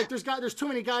guys like there's too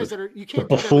many guys that are you can't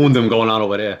buffoon them going on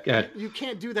over there. Go ahead. You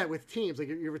can't do that with teams. Like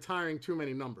you're retiring too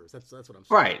many numbers. That's what I'm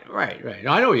saying. Right.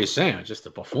 No, I know what you're saying. Just to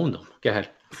buffoon them. Go ahead.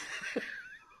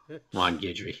 Ron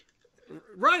Guidry.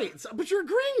 Right, but you're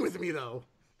agreeing with me though.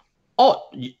 Oh,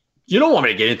 you don't want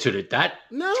me to get into that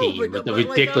team, but the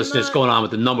ridiculousness going on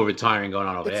with the number retiring going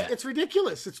on over there. It's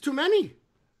ridiculous. It's too many.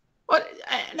 What?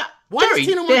 Why does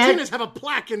Tino Martinez have a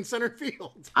plaque in center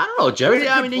field? I don't know, Jerry.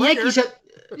 I mean, the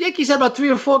Yankees had about 3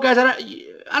 or 4 guys. I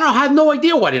have no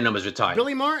idea why their numbers retired.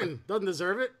 Billy Martin doesn't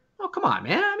deserve it. Oh, come on,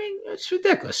 man. I mean, it's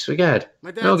ridiculous. Go ahead.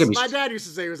 My dad used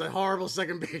to say he was a horrible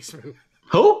second baseman.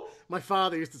 Who? My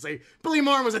father used to say Billy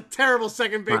Martin was a terrible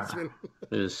second baseman.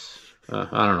 I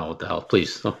don't know what the hell.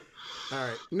 Please. All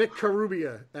right. Nick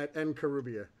Carubia at N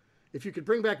Carubia. If you could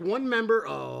bring back one member,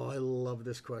 I love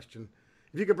this question.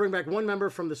 If you could bring back one member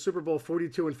from the Super Bowl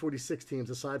 42 and 46 teams,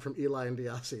 aside from Eli and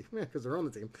Diassi, because they're on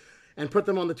the team, and put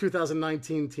them on the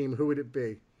 2019 team, who would it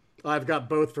be? I've got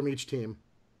both from each team.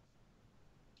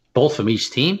 Both from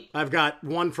each team? I've got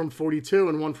one from 42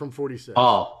 and one from 46.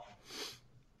 Oh.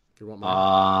 You want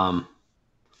mine?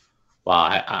 Well,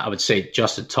 I would say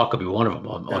Justin Tuck would be one of them,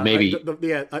 or maybe.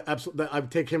 Absolutely. I would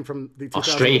take him from the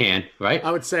 2000. Strahan, right?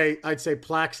 I'd say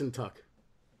Plax and Tuck.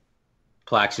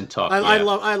 Plax and Tuck.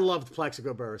 I loved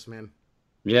Plaxico Burress, man.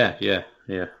 Yeah. I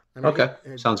mean, okay,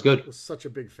 sounds good. I was such a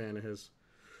big fan of his.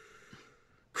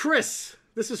 Chris,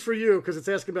 this is for you because it's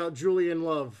asking about Julian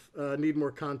Love. Need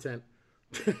more content.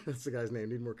 That's the guy's name.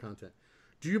 Need more content.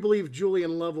 Do you believe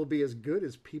Julian Love will be as good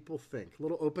as people think? A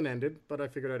little open-ended, but I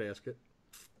figured I'd ask it.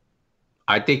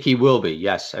 I think he will be.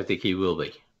 Yes, I think he will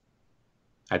be.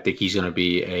 I think he's going to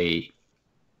be a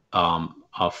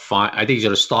fine. I think he's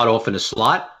going to start off in the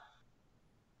slot,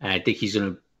 and I think he's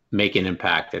going to make an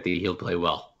impact. I think he'll play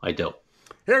well. I do.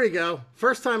 Here we go.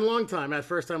 First time, long time. At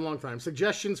first time, long time.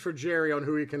 Suggestions for Jerry on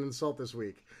who he can insult this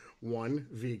week. 1,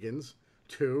 vegans.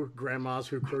 2, grandmas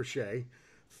who crochet.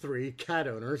 3, cat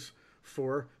owners.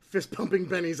 4, fist-pumping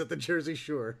bennies at the Jersey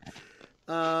Shore.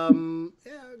 Yeah,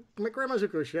 my grandma's who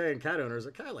crochet and cat owners.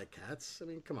 I like cats. I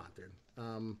mean, come on, dude.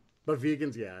 But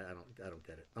vegans, yeah, I don't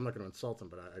get it. I'm not going to insult them,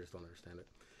 but I just don't understand it.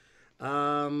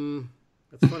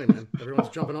 That's funny, man.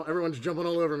 Everyone's jumping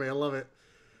all over me. I love it.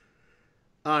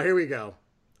 Here we go.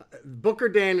 Booker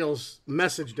Daniels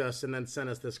messaged us and then sent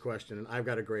us this question, and I've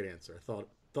got a great answer. I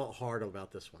thought hard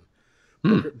about this one.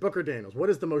 Booker Daniels, what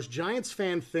is the most Giants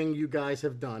fan thing you guys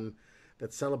have done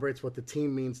that celebrates what the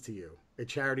team means to you? A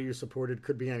charity you supported,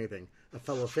 could be anything. A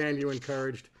fellow fan you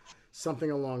encouraged, something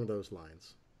along those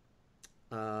lines.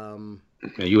 Yeah,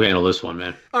 you handle this one,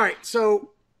 man. All right,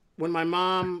 so when my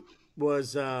mom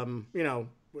was,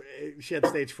 she had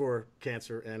stage 4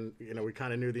 cancer, and we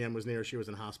kind of knew the end was near. She was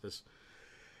in hospice.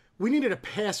 We needed a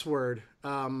password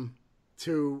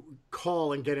to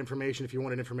call and get information if you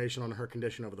wanted information on her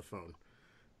condition over the phone,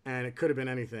 and it could have been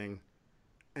anything.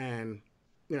 And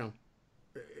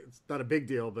it's not a big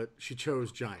deal, but she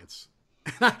chose Giants.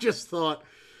 And I just thought,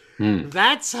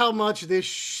 that's how much this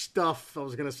stuff, I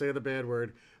was going to say the bad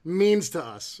word, means to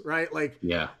us, right? Like,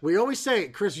 yeah, we always say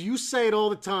it. Chris, you say it all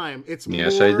the time. It's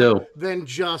I do. Than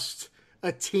just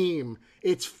a team.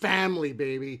 It's family,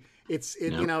 baby. It's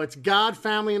God,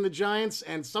 family, and the Giants,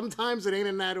 and sometimes it ain't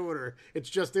in that order. It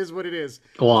just is what it is.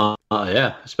 Well,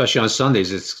 yeah, especially on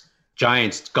Sundays, it's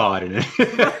Giants, God, and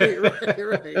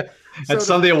right. At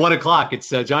Sunday at 1:00, it's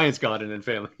Giants, God, and then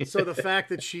family. So the fact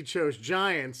that she chose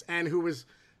Giants, and who was,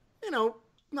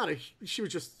 she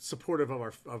was just supportive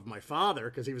of my father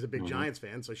because he was a big Giants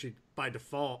fan, so she by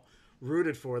default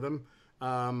rooted for them.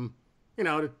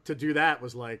 To do that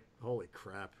was like, holy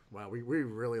crap! Wow, we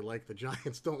really like the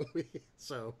Giants, don't we?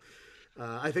 So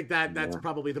I think that's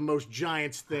probably the most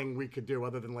Giants thing we could do,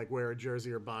 other than like wear a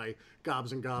jersey or buy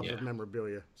gobs and gobs of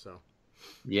memorabilia. So.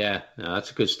 Yeah, no,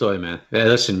 that's a good story, man. Yeah,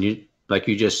 listen, you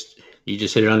just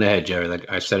hit it on the head, Jerry. Like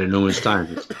I said it numerous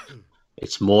times,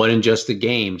 it's more than just a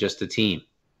game, just a team.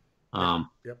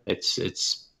 Yep.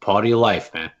 It's part of your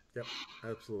life, man. Yep,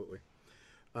 absolutely.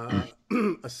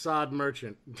 Assad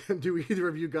Merchant. Do either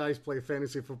of you guys play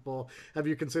fantasy football? Have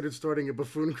you considered starting a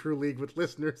Buffoon Crew League with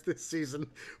listeners this season?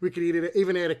 We could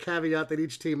even add a caveat that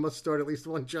each team must start at least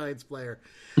one Giants player.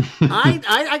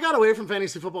 I got away from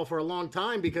fantasy football for a long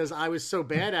time because I was so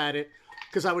bad at it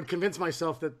because I would convince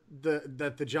myself that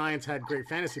the Giants had great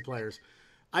fantasy players.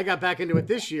 I got back into it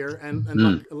this year,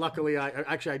 and luckily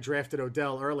I drafted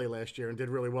Odell early last year and did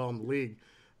really well in the league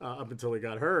up until he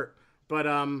got hurt. But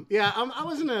yeah, I'm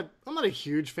not a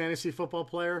huge fantasy football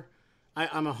player.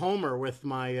 I'm a homer with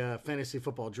my fantasy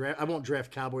football draft. I won't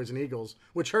draft Cowboys and Eagles,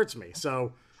 which hurts me.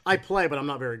 So I play, but I'm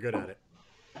not very good at it.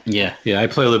 Yeah, I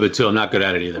play a little bit too. I'm not good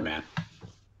at it either, man.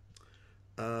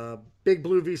 Big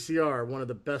Blue VCR, one of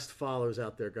the best followers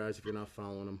out there, guys. If you're not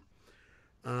following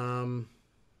them,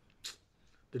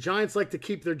 the Giants like to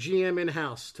keep their GM in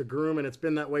house to groom, and it's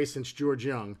been that way since George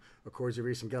Young. Of course,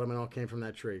 Reese and Gettleman all came from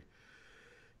that tree.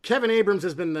 Kevin Abrams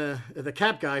has been the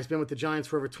cap guy. He's been with the Giants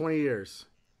for over 20 years.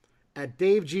 At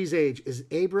Dave G's age, is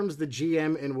Abrams the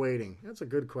GM in waiting? That's a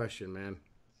good question, man.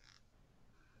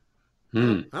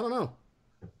 I don't know.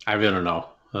 I really don't know.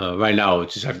 Right now,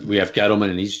 we have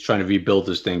Gettleman, and he's trying to rebuild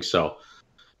this thing. So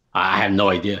I have no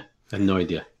idea.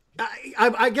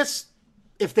 I guess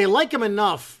if they like him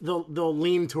enough, they'll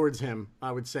lean towards him.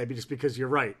 I would say, just because you're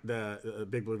right. The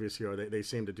Big Blue VCR, they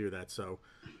seem to do that. So.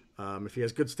 If he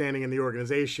has good standing in the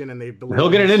organization and they believe he'll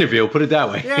get an interview, put it that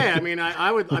way. Yeah,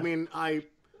 I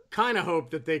kind of hope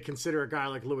that they consider a guy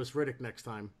like Louis Riddick next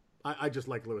time. I just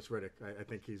like Louis Riddick. I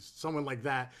think he's someone like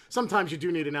that. Sometimes you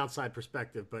do need an outside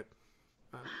perspective, but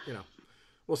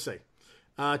we'll see.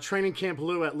 Training Camp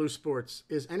Lou at Lou Sports.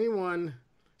 Is anyone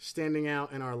standing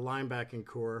out in our linebacking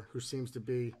core who seems to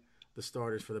be the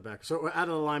starters for the back? So out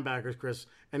of the linebackers, Chris,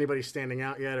 anybody standing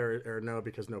out yet, or no,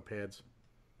 because no pads?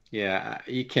 Yeah,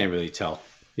 you can't really tell.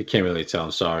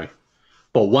 I'm sorry.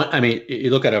 But you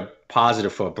look at a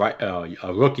positive for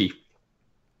a rookie,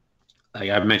 like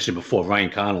I've mentioned before, Ryan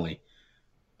Connolly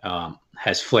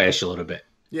has flashed a little bit.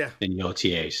 Yeah. In the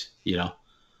OTAs,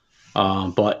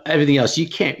 but everything else you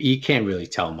can't really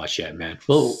tell much yet, man.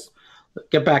 Well,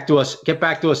 get back to us in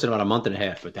about a month and a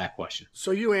half with that question.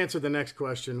 So you answered the next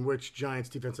question: which Giants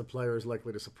defensive player is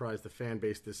likely to surprise the fan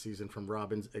base this season? From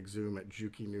Robbins Exum at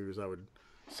Juki News, I would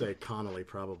say Connolly,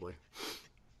 probably.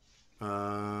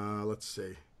 Let's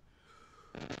see.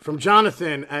 From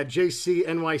Jonathan at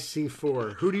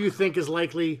JCNYC4, who do you think is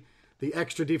likely the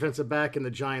extra defensive back in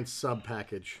the Giants sub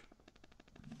package?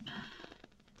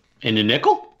 In the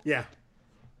nickel? Yeah.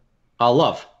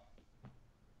 Love.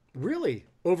 Really?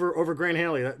 Over Grant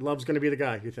Haley? That Love's going to be the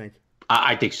guy, you think?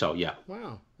 I think so, yeah.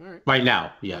 Wow. All right. Right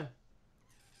now, yeah.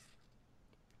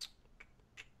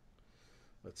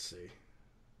 Let's see.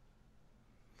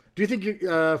 Do you think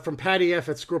from Patty F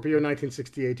at Scorpio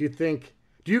 1968?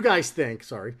 Do you guys think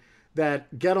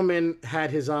that Gettleman had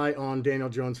his eye on Daniel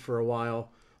Jones for a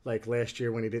while, like last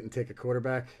year when he didn't take a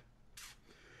quarterback?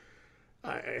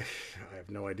 I have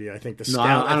no idea. I think the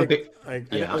scout. I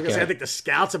think the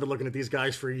scouts have been looking at these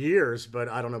guys for years, but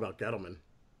I don't know about Gettleman.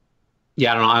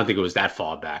 Yeah, I don't know. I don't think it was that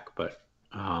far back, but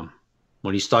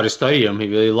when he started studying him, he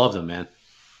really loved him, man.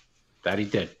 That he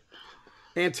did.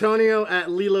 Antonio at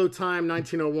Lilo Time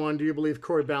 1901. Do you believe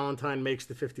Corey Ballantyne makes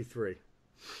the 53?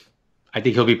 I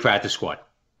think he'll be practice squad.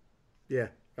 Yeah.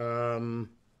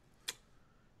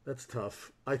 That's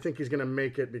tough. I think he's going to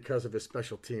make it because of his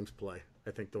special teams play.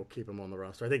 I think they'll keep him on the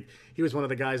roster. I think he was one of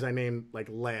the guys I named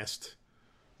last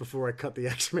before I cut the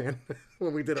X-Man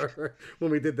when we did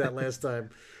that last time.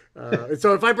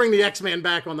 So if I bring the X-Man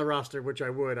back on the roster, which I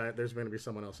would, there's going to be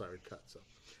someone else I would cut. So.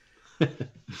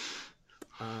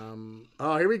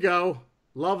 Here we go.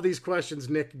 Love these questions,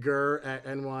 Nick Gurr at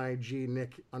NYG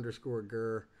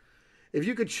Nick_Gurr. If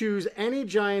you could choose any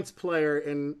Giants player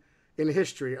in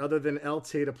history other than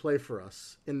LT to play for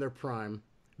us in their prime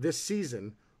this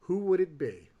season, who would it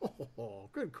be? Oh,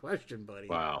 good question, buddy.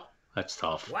 Wow, that's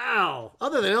tough. Wow,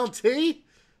 other than LT?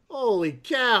 Holy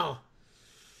cow.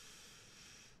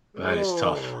 That is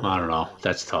tough. I don't know.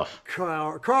 That's tough.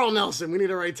 Carl Nelson. We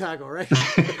need a right tackle, right?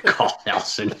 Carl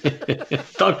Nelson.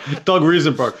 Doug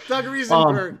Riesenberg. Doug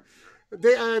Riesenberg.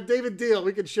 David Deal.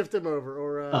 We could shift him over.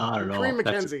 Or I don't know. Kareem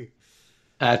McKenzie.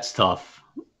 That's tough.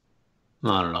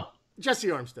 I don't know. Jesse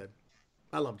Armstead.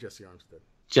 I love Jesse Armstead.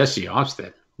 Jesse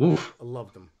Armstead. Oof. I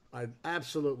loved him. I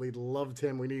absolutely loved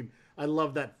him. I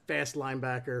love that fast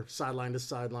linebacker, sideline to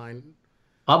sideline.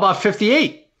 How about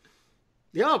 58?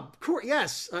 Yeah,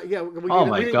 yes. Yeah, we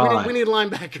need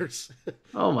linebackers.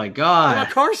 Oh, my God. How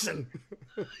about Carson?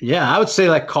 Yeah, I would say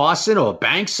like Carson or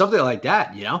Banks, something like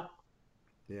that, Yeah.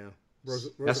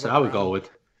 That's what I would go with.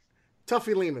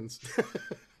 Tuffy Lehman's.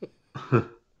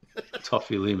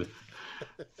 Tuffy Lehman.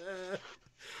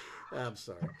 I'm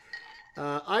sorry.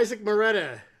 Isaac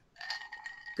Moretta.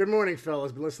 Good morning,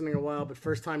 fellas. Been listening a while, but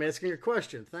first time asking a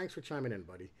question. Thanks for chiming in,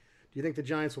 buddy. Do you think the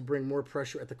Giants will bring more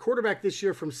pressure at the quarterback this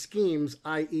year from schemes,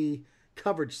 i.e.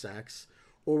 coverage sacks,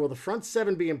 or will the front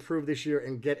seven be improved this year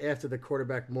and get after the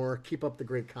quarterback more? Keep up the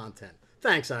great content.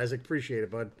 Thanks, Isaac. Appreciate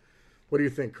it, bud. What do you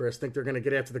think, Chris? Think they're going to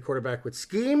get after the quarterback with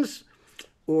schemes,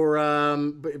 or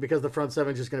because the front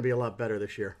seven is just going to be a lot better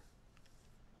this year?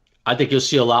 I think you'll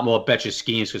see a lot more Betcher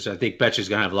schemes because I think Betcher's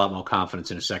going to have a lot more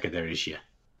confidence in the secondary this year.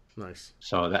 Nice.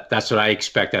 So that's what I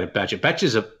expect out of Betcher.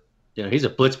 Betcher's he's a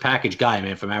blitz package guy,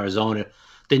 man, from Arizona.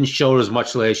 Didn't show as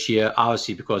much last year,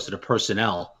 obviously because of the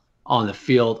personnel on the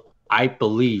field. I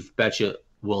believe Betcher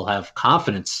will have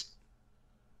confidence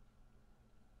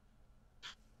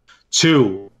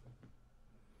to.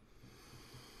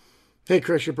 Hey,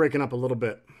 Chris, you're breaking up a little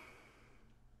bit.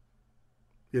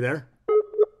 You there?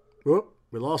 Whoop,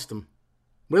 we lost him.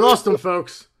 We lost him,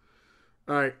 folks.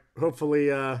 All right.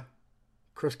 Hopefully,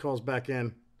 Chris calls back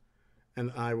in,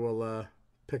 and I will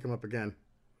pick him up again.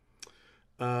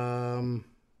 Let's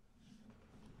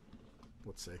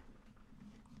see.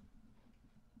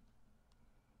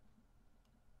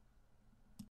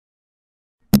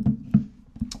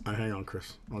 Hang on,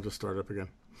 Chris. I'll just start it up again.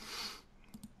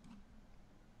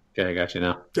 Okay, I got you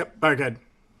now. Yep. All right, good.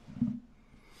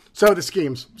 So the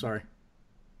schemes. Sorry.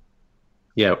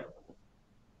 Yeah.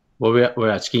 Well, we're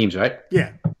at schemes, right?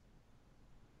 Yeah.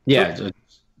 Yeah. So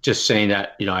just saying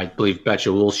that, I believe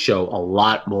Betcher will show a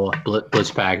lot more blitz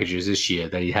packages this year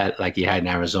that he had in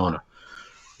Arizona,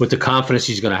 with the confidence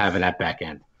he's going to have in that back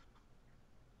end.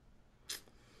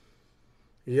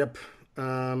 Yep.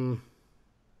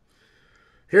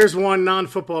 Here's one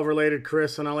non-football related,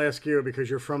 Chris, and I'll ask you because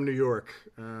you're from New York.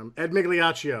 Ed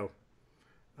Migliaccio,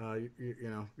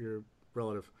 your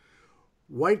relative.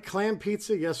 White clam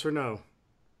pizza, yes or no?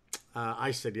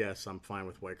 I said yes. I'm fine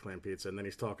with white clam pizza. And then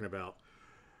he's talking about,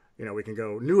 we can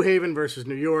go New Haven versus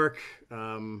New York.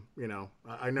 I know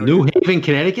New Haven,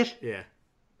 Connecticut. Yeah.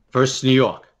 Versus New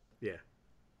York. Yeah.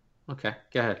 Okay,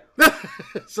 go ahead.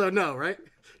 So no, right?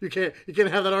 You can't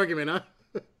have that argument, huh?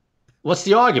 What's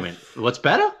the argument? What's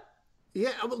better?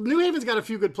 Yeah, well, New Haven's got a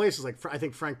few good places. Like I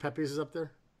think Frank Pepe's is up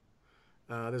there.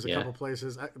 There's a couple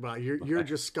places. You're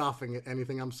just scoffing at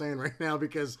anything I'm saying right now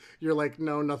because you're like,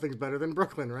 no, nothing's better than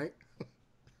Brooklyn, right?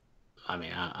 I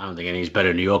mean, I don't think anything's better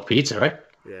than New York pizza, right?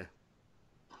 Yeah.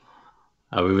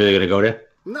 Are we really gonna go there?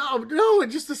 No.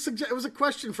 It was a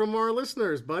question from our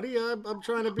listeners, buddy. I'm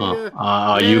trying to be.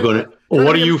 Are you gonna?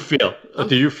 What do you feel?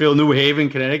 Do you feel New Haven,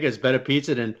 Connecticut is better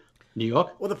pizza than New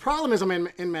York? Well, the problem is I'm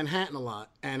in Manhattan a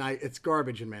lot, and it's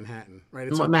garbage in Manhattan,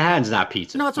 right? Manhattan's not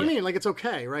pizza. No, that's what I mean. Like it's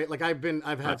okay, right? Like I've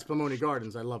had Spumoni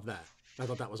Gardens. I love that. I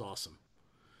thought that was awesome.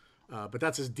 But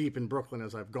that's as deep in Brooklyn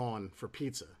as I've gone for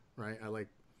pizza, right? I like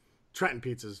Trenton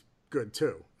pizza's good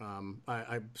too. I'm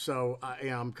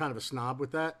kind of a snob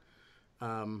with that.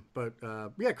 But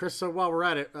yeah, Chris. So while we're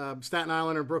at it, Staten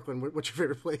Island or Brooklyn, what's your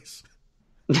favorite place?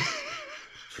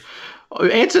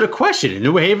 Answer the question: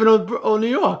 New Haven or New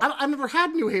York? I've never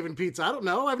had New Haven pizza. I don't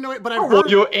know. I've heard. Well,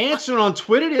 you're answering on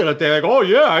Twitter the other day, like, "Oh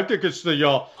yeah, I think it's the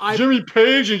Jimmy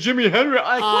Page and Jimmy Henry."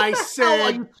 Like, what the hell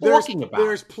are you talking about?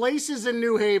 There's places in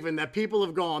New Haven that people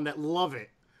have gone that love it,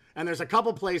 and there's a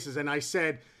couple places, and I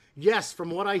said yes.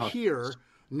 From what I hear,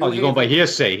 you're going by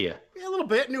hearsay here. Yeah, a little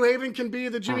bit. New Haven can be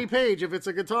the Jimmy Page if it's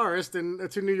a guitarist, and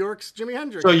to New York's Jimi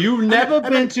Hendrix. So you've never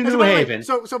been to New Haven.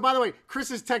 So by the way,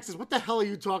 Chris's text is, what the hell are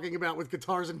you talking about with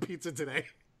guitars and pizza today?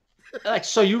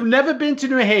 So you've never been to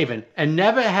New Haven and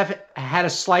never have had a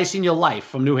slice in your life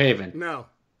from New Haven. No.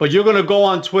 But you're going to go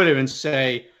on Twitter and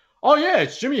say, oh, yeah,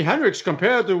 it's Jimi Hendrix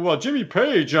compared to Jimmy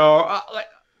Page. Like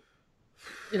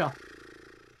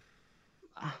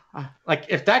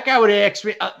if that guy would ask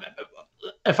me,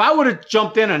 if I would have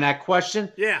jumped in on that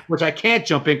question, which I can't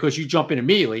jump in because you jump in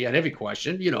immediately on every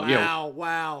question,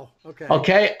 Wow.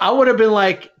 Okay, I would have been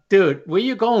like, dude, where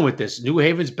you going with this? New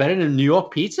Haven's better than New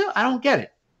York pizza? I don't get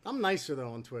it. I'm nicer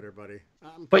though on Twitter, buddy.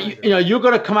 But you're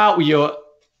going to come out with your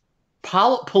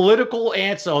political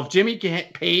answer of Jimmy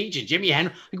Page and Jimi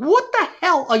Hendrix. Like, what the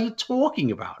hell are you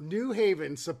talking about? New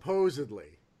Haven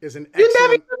supposedly is an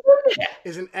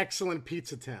excellent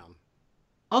pizza town.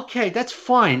 Okay, that's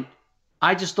fine.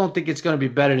 I just don't think it's going to be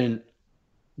better than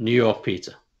New York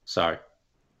pizza. Sorry.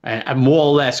 And more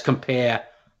or less compare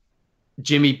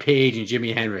Jimmy Page and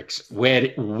Jimi Hendrix.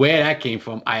 Where that came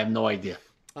from, I have no idea.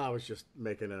 I was just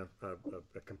making a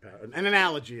comparison, an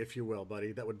analogy, if you will,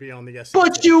 buddy, that would be on the SAT.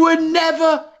 But you were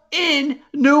never in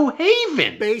New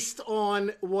Haven. Based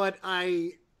on what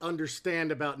I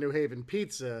understand about New Haven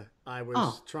pizza, I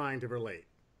was trying to relate.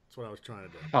 That's what I was trying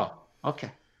to do. Oh,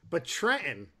 okay. But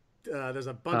Trenton, there's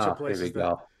a bunch of places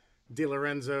that De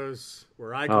Lorenzo's,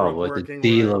 where I grew up working,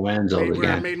 De Lorenzo where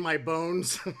I again. made my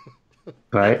bones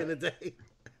Right. back in the day.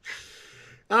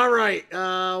 All right,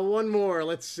 one more.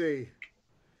 Let's see.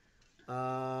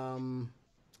 Noreen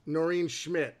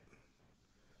Schmidt.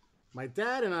 My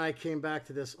dad and I came back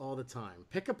to this all the time.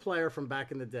 Pick a player from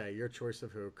back in the day. Your choice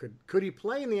of who. Could he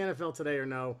play in the NFL today or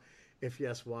no? If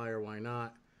yes, why or why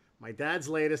not? My dad's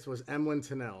latest was Emlyn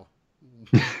Tunnell.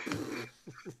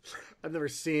 I've never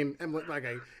seen Emlyn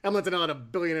Tunnell had 1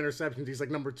 billion interceptions. He's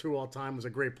like number 2 all time. Was a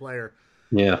great player.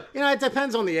 Yeah. You know, it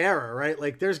depends on the era, right?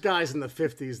 Like, there's guys in the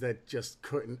 50s that just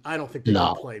couldn't. I don't think they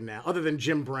can play now, other than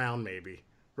Jim Brown, maybe.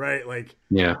 Right? Like,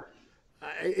 yeah.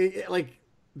 Like,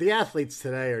 the athletes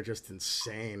today are just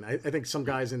insane. I think some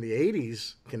guys in the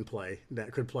 80s could play.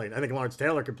 I think Lawrence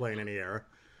Taylor could play in any era.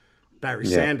 Barry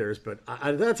Sanders, but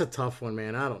that's a tough one,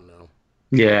 man. I don't know.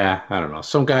 Yeah, I don't know.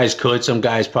 Some guys could. Some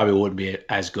guys probably wouldn't be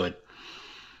as good.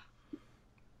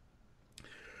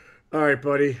 All right,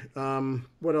 buddy.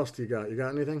 What else do you got? You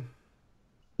got anything?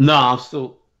 No,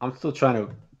 I'm still trying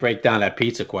to break down that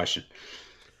pizza question.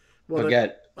 Well,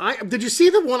 did you see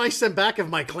the one I sent back of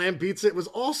my clam pizza? It was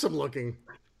awesome looking.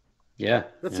 Yeah,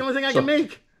 that's the only thing I can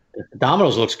make.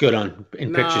 Domino's looks good in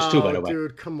pictures too, by the way.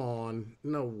 Dude, come on.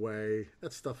 No way.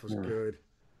 That stuff was good.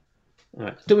 All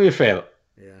right, do me a favor.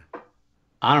 Yeah.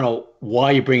 I don't know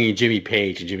why you're bringing Jimmy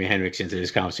Page and Jimi Hendrix into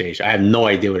this conversation. I have no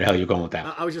idea where the hell you're going with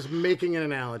that. I was just making an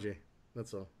analogy.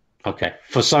 That's all. Okay.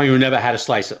 For some of you who never had a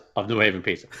slice of New Haven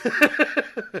pizza.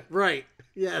 Right.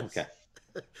 Yes. Okay.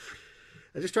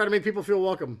 I just try to make people feel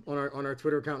welcome on our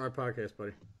Twitter account and our podcast,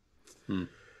 buddy.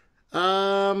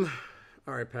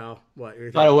 All right, pal. What?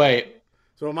 By the way.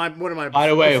 So what am I? By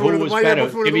the way, who was better,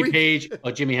 Jimmy Page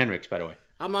or Jimi Hendrix? By the way.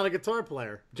 I'm not a guitar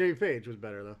player. Jimmy Page was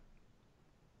better though.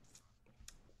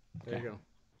 There you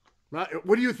go.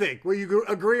 What do you think? Will you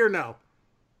agree or no?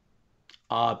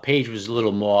 Page was a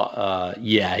little more.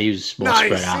 He was more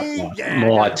spread out,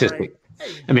 more artistic. Right.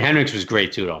 Hey. I mean, Hendrix was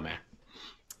great too, though, man.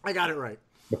 I got it right.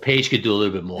 But Page could do a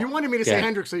little bit more. You wanted me to say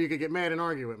Hendrix so you could get mad and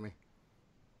argue with me.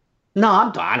 No,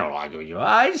 I don't argue with you.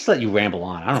 I just let you ramble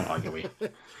on. I don't argue with you.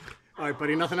 All right,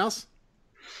 buddy. Nothing else?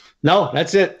 No,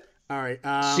 that's it. All right.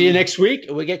 See you next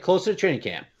week. We get closer to training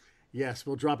camp. Yes,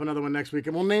 we'll drop another one next week,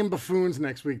 and we'll name buffoons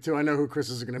next week too. I know who Chris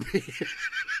is going to be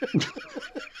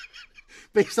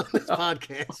based on this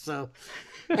podcast. So,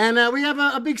 and we have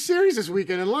a big series this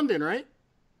weekend in London, right?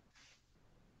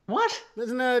 What?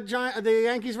 Isn't the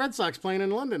Yankees Red Sox playing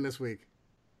in London this week?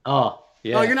 Oh,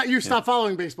 yeah. Oh, you stopped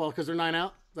following baseball because they're 9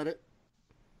 out. Is that it?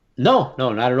 No,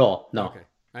 not at all. No. Okay,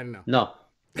 I didn't know. No,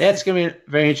 it's gonna be a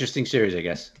very interesting series, I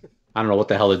guess. I don't know what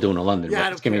the hell they're doing in London. Yeah, but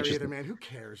I it's don't gonna care be either, man. Who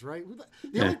cares, right?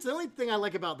 The only thing I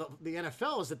like about the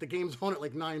NFL is that the game's on at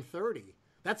like 9:30.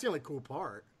 That's the only cool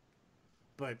part.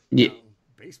 But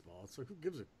baseball, so who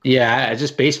gives a? Yeah,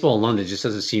 just baseball in London just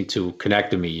doesn't seem to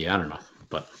connect to me. I don't know,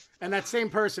 but. And that same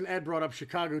person, Ed, brought up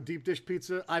Chicago deep dish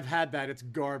pizza. I've had that. It's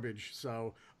garbage.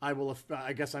 So I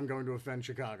guess I'm going to offend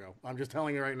Chicago. I'm just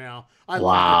telling you right now. I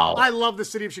love the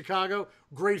city of Chicago.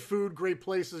 Great food, great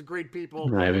places, great people.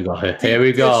 There we go. Here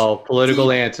we go.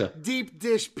 Political answer. Deep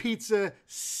dish pizza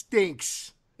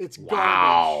stinks. It's garbage.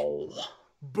 Wow.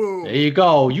 Boom. There you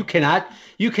go. You cannot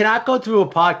go through a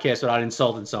podcast without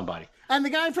insulting somebody. And the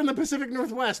guy from the Pacific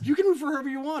Northwest, you can root for whoever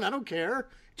you want. I don't care.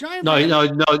 Giant. No,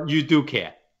 you do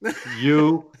care.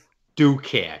 You do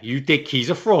care. You think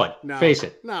he's a fraud. No, face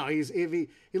it. No, he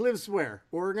lives where?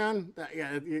 Oregon?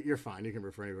 Yeah, you're fine. You can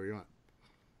root for anywhere you want.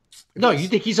 You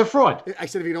think he's a fraud. I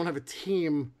said if you don't have a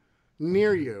team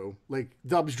near you, like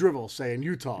Dubs Drivel, say in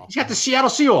Utah. He's got the Seattle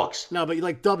Seahawks. No, but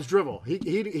like Dubs Drivel,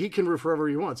 he can root for whoever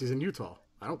he wants. He's in Utah.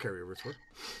 I don't care who he roots for.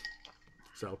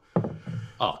 So.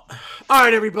 Oh. All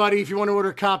right, everybody. If you want to order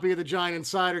a copy of The Giant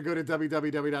Insider, go to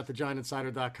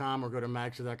www.thegiantinsider.com or go to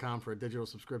magster.com for a digital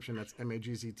subscription. That's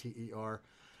MAGZTER.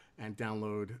 And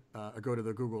download, go to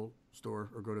the Google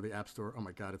store or go to the App Store. Oh,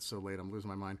 my God, it's so late. I'm losing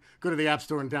my mind. Go to the App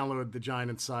Store and download the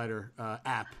Giant Insider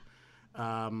app.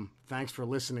 Thanks for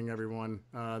listening, everyone.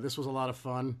 This was a lot of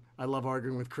fun. I love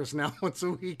arguing with Chris now once a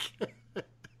week.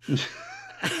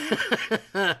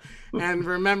 And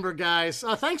remember, guys,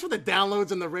 thanks for the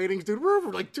downloads and the ratings, dude. We're over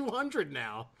like 200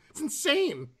 now. It's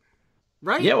insane,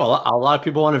 right? Yeah, well, a lot of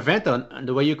people want to vent on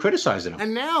the way you criticize them.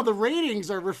 And now the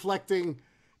ratings are reflecting,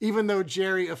 even though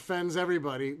Jerry offends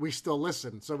everybody, we still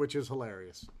listen, which is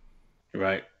hilarious.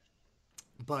 Right.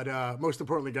 But most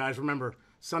importantly, guys, remember,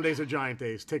 Sundays are Giant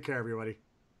days. Take care, everybody.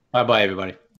 Bye-bye,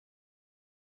 everybody.